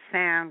like your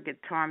sound,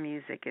 guitar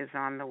music is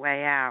on the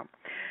way out.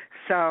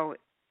 So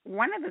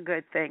one of the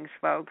good things,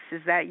 folks,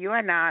 is that you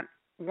are not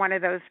one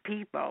of those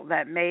people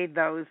that made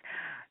those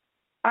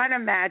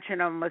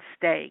unimaginable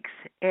mistakes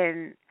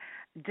in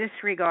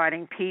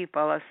disregarding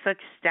people of such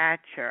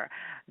stature,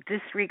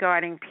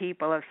 disregarding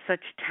people of such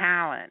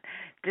talent,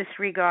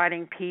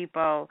 disregarding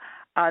people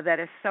that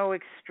are so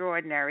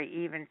extraordinary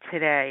even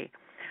today.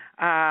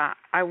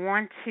 I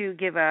want to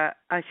give a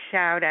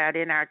shout out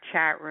in our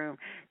chat room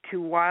to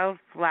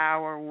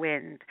Wildflower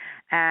Wind,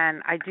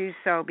 and I do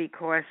so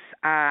because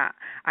I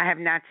have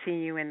not seen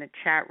you in the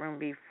chat room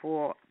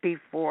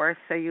before,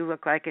 so you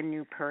look like a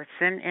new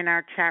person in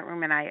our chat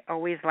room, and I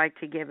always like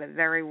to give a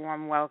very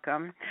warm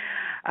welcome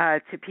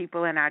to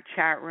people in our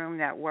chat room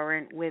that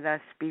weren't with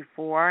us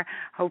before.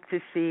 Hope to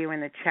see you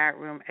in the chat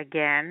room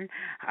again.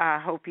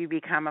 Hope you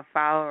become a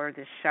follower of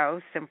the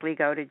show. Simply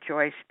go to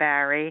Joyce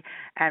Barrie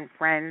and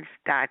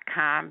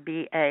friends.com,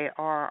 BARRIE,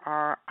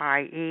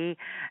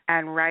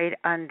 and right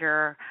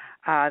under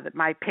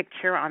my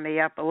picture on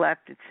the upper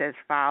left, it says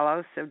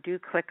follow. So do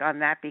click on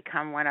that,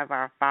 become one of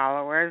our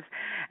followers.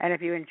 And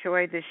if you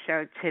enjoyed this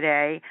show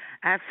today,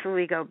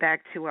 absolutely go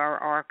back to our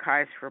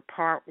archives for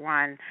part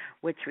 1,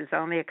 which was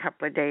only a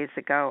couple of days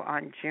ago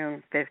on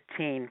June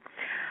 15.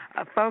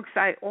 Folks,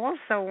 I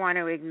also want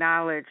to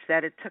acknowledge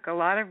that it took a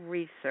lot of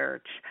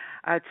research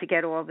to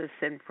get all this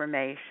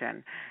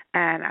information,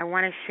 and I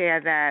want to share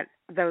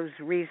those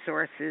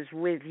resources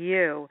with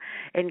you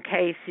in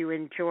case you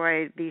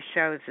enjoyed these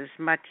shows as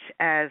much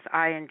as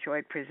I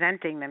enjoyed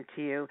presenting them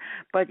to you,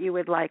 but you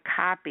would like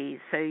copies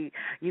so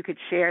you could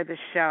share the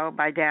show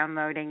by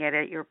downloading it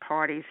at your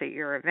parties, at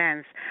your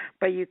events,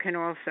 but you can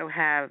also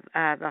have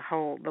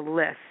the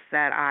list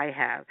that I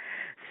have.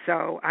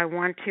 So I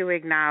want to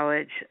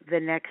acknowledge the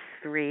next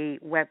 3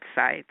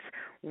 websites.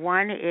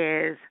 One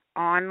is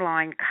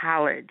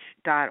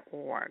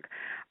onlinecollege.org,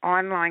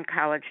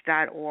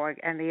 onlinecollege.org,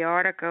 and the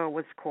article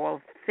was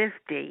called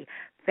 50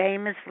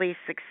 Famously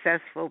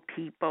Successful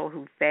People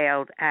Who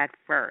Failed at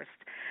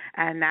First,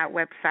 and that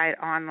website,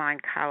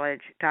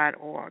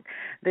 onlinecollege.org.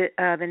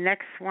 The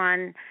next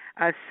one,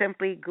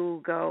 simply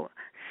Google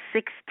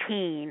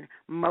 16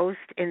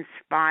 Most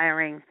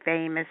Inspiring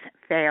Famous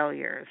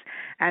Failures,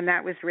 and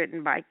that was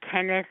written by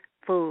Kenneth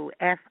Foo,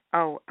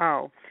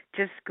 F-O-O.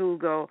 Just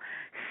Google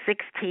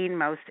 16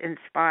 Most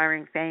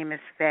Inspiring Famous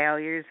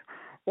Failures,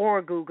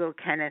 or Google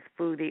Kenneth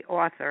Foo, the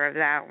author of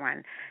that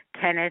one,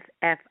 Kenneth,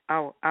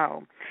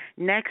 F-O-O.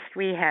 Next,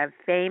 we have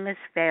Famous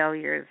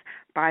Failures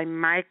by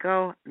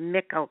Michael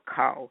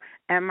Michalko,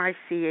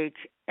 M-I-C-H-A-L-K-O,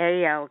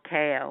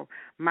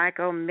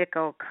 Michael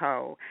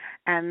Michalko,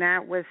 and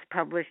that was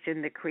published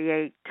in the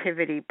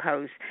Creativity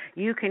Post.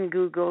 You can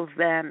Google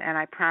them, and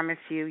I promise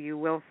you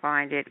will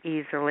find it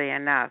easily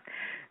enough.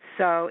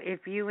 So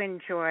if you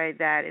enjoyed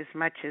that as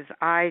much as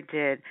I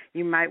did,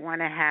 you might want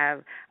to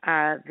have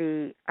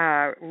the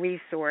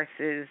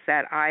resources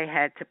that I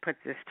had to put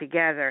this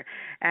together.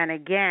 And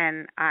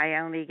again, I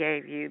only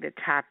gave you the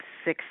top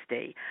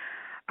 60.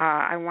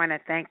 I want to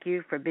thank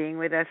you for being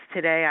with us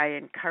today. I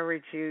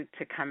encourage you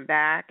to come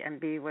back and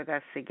be with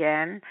us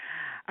again.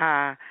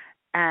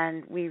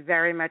 And we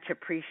very much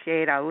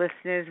appreciate our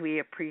listeners. We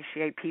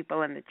appreciate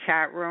people in the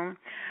chat room.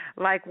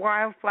 Like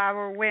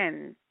Wildflower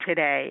Wind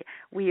today,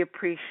 we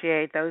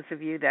appreciate those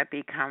of you that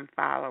become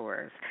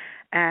followers.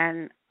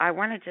 And I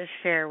want to just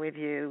share with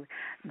you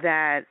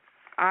that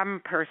I'm a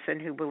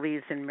person who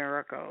believes in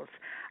miracles.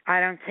 I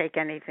don't take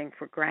anything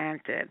for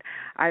granted.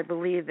 I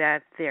believe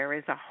that there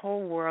is a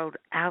whole world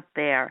out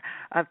there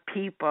of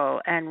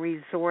people and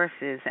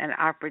resources and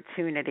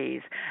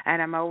opportunities,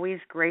 and I'm always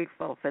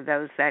grateful for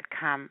those that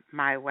come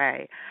my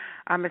way.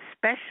 I'm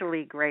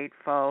especially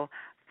grateful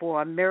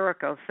for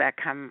miracles that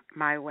come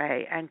my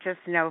way. And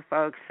just know,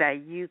 folks,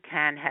 that you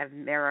can have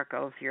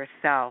miracles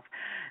yourself.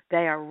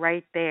 They are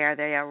right there.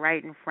 They are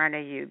right in front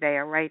of you. They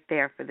are right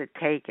there for the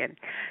taking.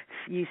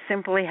 You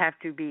simply have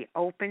to be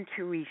open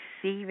to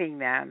receiving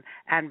them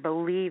and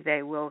believe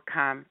they will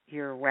come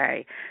your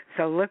way.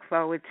 So look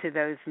forward to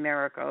those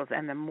miracles.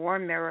 And the more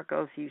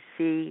miracles you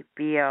see,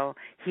 feel,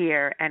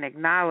 hear, and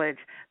acknowledge,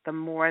 the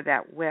more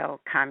that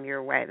will come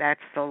your way. That's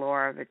the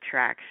law of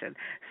attraction.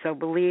 So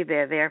believe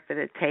they're there for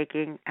the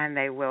taking, and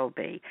they will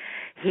be.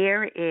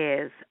 Here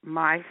is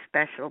my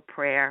special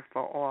prayer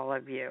for all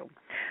of you.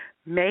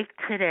 Make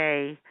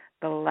today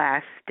the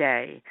last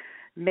day.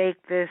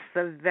 Make this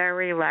the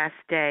very last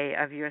day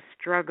of your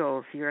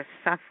struggles, your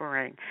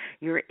suffering,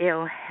 your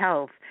ill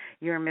health,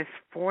 your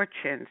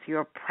misfortunes,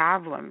 your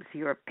problems,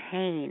 your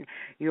pain,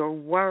 your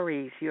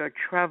worries, your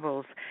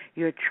troubles,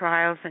 your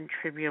trials and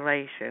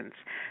tribulations.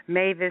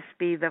 May this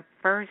be the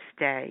first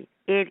day.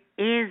 It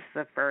is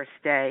the first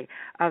day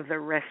of the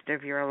rest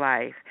of your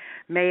life.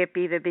 May it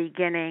be the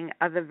beginning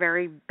of the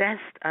very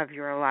best of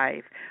your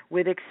life,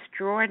 with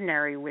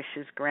extraordinary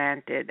wishes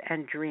granted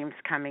and dreams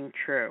coming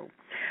true.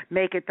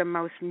 Make it the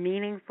most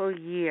meaningful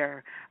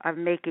year of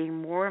making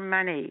more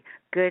money,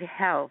 good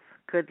health,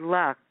 good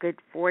luck, good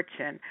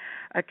fortune,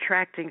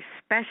 attracting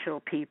special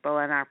people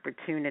and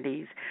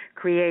opportunities,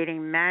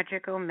 creating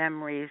magical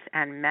memories,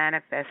 and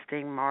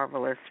manifesting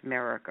marvelous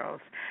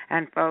miracles.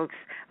 And folks,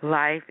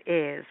 life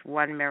is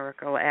one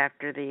miracle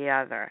after the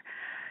other.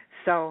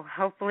 So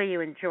hopefully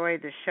you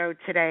enjoyed the show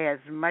today as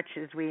much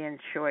as we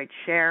enjoyed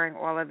sharing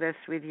all of this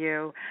with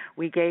you.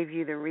 We gave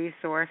you the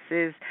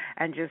resources,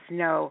 and just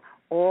know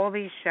all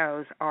these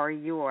shows are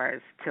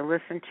yours to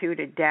listen to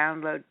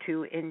download,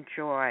 to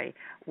enjoy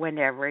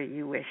whenever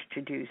you wish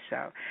to do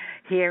so.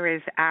 Here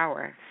is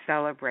our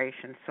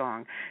celebration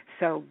song.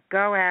 So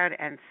go out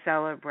and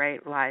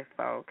celebrate life,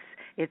 folks.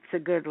 It's a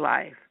good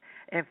life,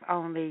 if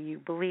only you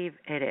believe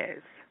it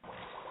is.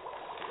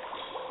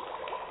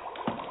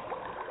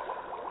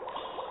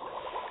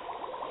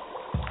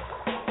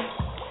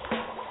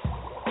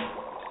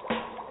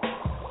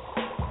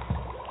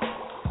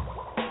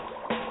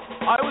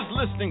 I was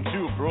listening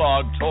to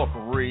Blog Talk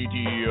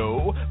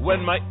Radio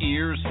when my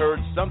ears heard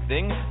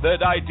something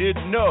that I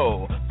didn't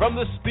know. From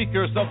the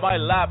speakers of my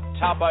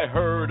laptop I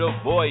heard a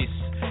voice.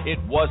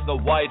 It was the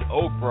White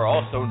Oprah,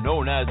 also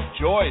known as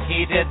Joyce.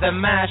 He did the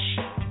mash.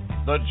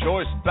 The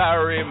Joyce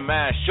Barrie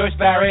mash. Joyce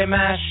Barrie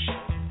mash.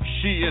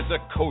 She is a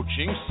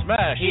coaching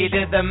smash. He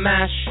did the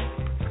mash.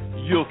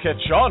 You'll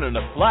catch on in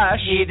a flash.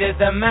 He did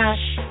the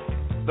mash.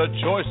 The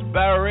Joyce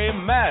Barrie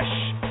mash.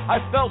 I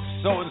felt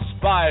so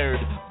inspired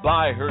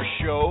by her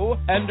show,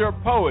 and her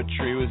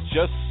poetry was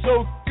just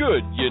so good,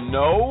 you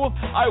know.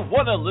 I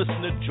want to listen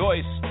to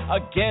Joyce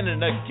again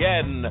and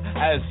again,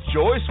 as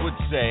Joyce would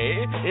say,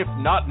 if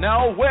not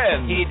now,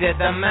 when? He did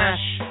the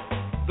mash.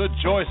 The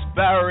Joyce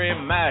Barrie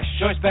mash.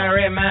 Joyce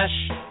Barrie mash.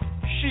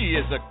 She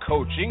is a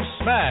coaching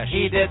smash.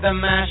 He did the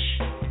mash.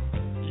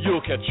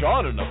 You'll catch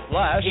on in a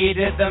flash. He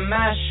did the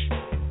mash.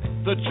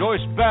 The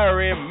Joyce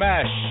Barrie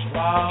mash.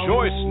 Wow.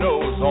 Joyce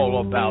knows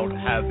all about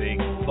having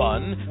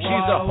fun.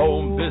 She's a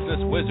home business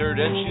wizard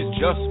and she's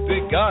just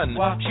begun.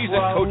 She's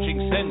a coaching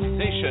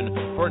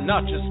sensation for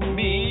not just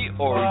me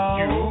or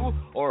you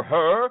or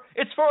her.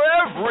 It's for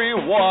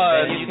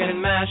everyone. Then you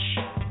can mash.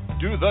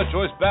 Do the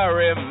Joyce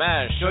Barrie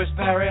mash. Joyce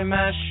Barrie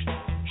mash.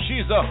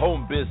 She's a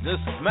home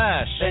business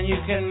smash. Then you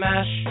can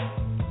mash.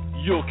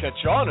 You'll catch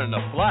on in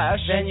a flash.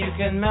 Then you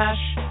can mash.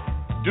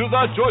 Do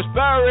the Joyce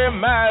Barrie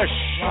mash.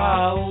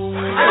 Wow.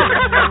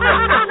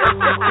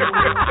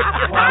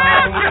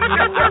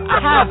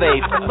 Have a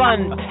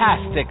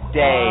fantastic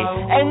day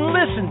and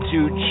listen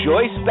to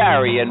Joyce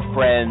Barrie and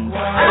Friends.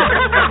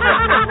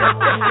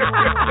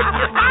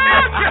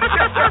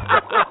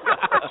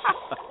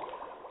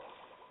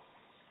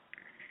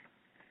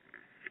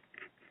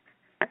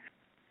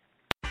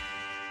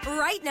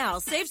 Right now,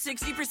 save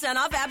 60%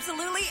 off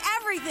absolutely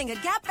everything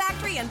at Gap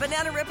Factory and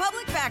Banana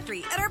Republic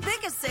Factory at our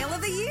biggest sale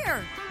of the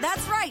year.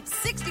 That's right,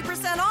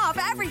 60% off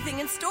everything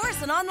in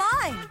stores and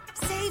online.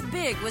 Save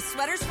big with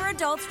sweaters for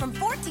adults from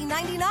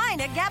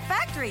 $14.99 at Gap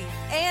Factory.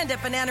 And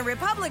at Banana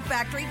Republic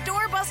Factory,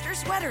 doorbuster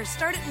sweaters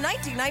start at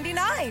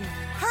 $19.99.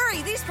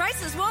 Hurry, these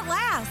prices won't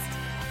last.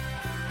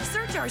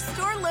 Search our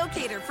store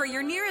locator for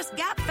your nearest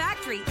Gap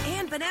Factory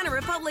and Banana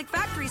Republic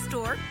Factory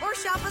store, or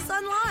shop us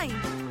online.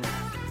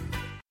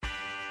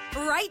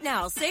 Right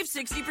now, save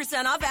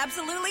 60% off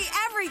absolutely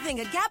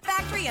everything at Gap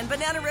Factory and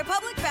Banana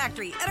Republic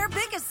Factory at our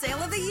biggest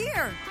sale of the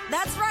year.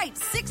 That's right,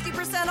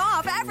 60%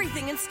 off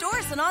everything in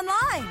stores and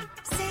online.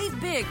 Save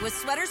big with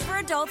sweaters for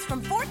adults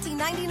from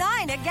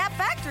 $14.99 at Gap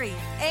Factory.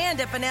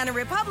 And at Banana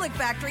Republic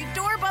Factory,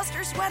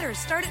 doorbuster sweaters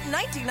start at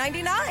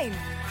 $19.99.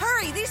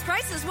 Hurry, these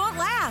prices won't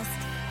last.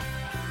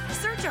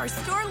 Search our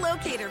store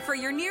locator for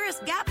your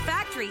nearest Gap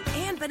Factory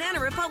and Banana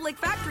Republic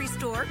Factory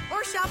store,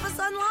 or shop us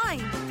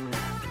online.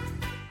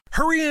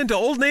 Hurry into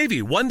Old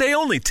Navy, one day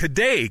only.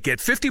 Today, get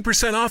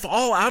 50% off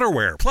all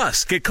outerwear.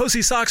 Plus, get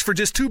cozy socks for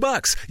just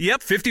 $2.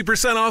 Yep,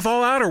 50% off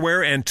all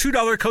outerwear and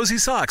 $2 cozy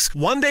socks.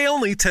 One day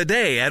only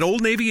today at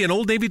Old Navy and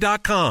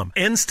OldNavy.com.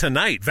 Ends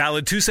tonight.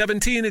 Valid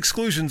 2/17.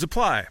 Exclusions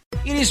apply.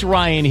 It is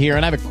Ryan here,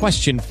 and I have a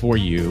question for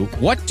you.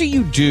 What do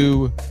you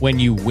do when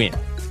you win?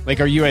 Like,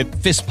 are you a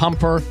fist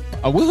pumper,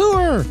 a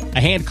woohooer, a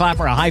hand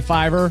clapper, a high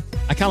fiver?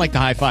 I kind of like the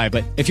high five,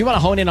 but if you want to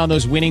hone in on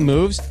those winning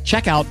moves,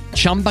 check out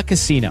Chumba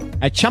Casino.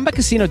 At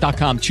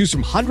ChumbaCasino.com, choose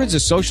from hundreds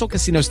of social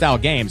casino-style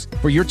games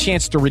for your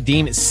chance to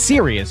redeem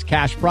serious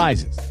cash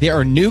prizes. There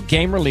are new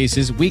game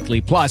releases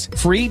weekly, plus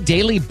free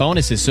daily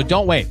bonuses. So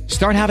don't wait.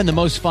 Start having the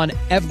most fun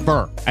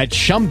ever at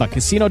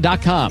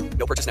ChumbaCasino.com.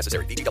 No purchase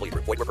necessary. VGW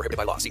Group. Void where prohibited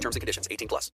by law. See terms and conditions. 18+.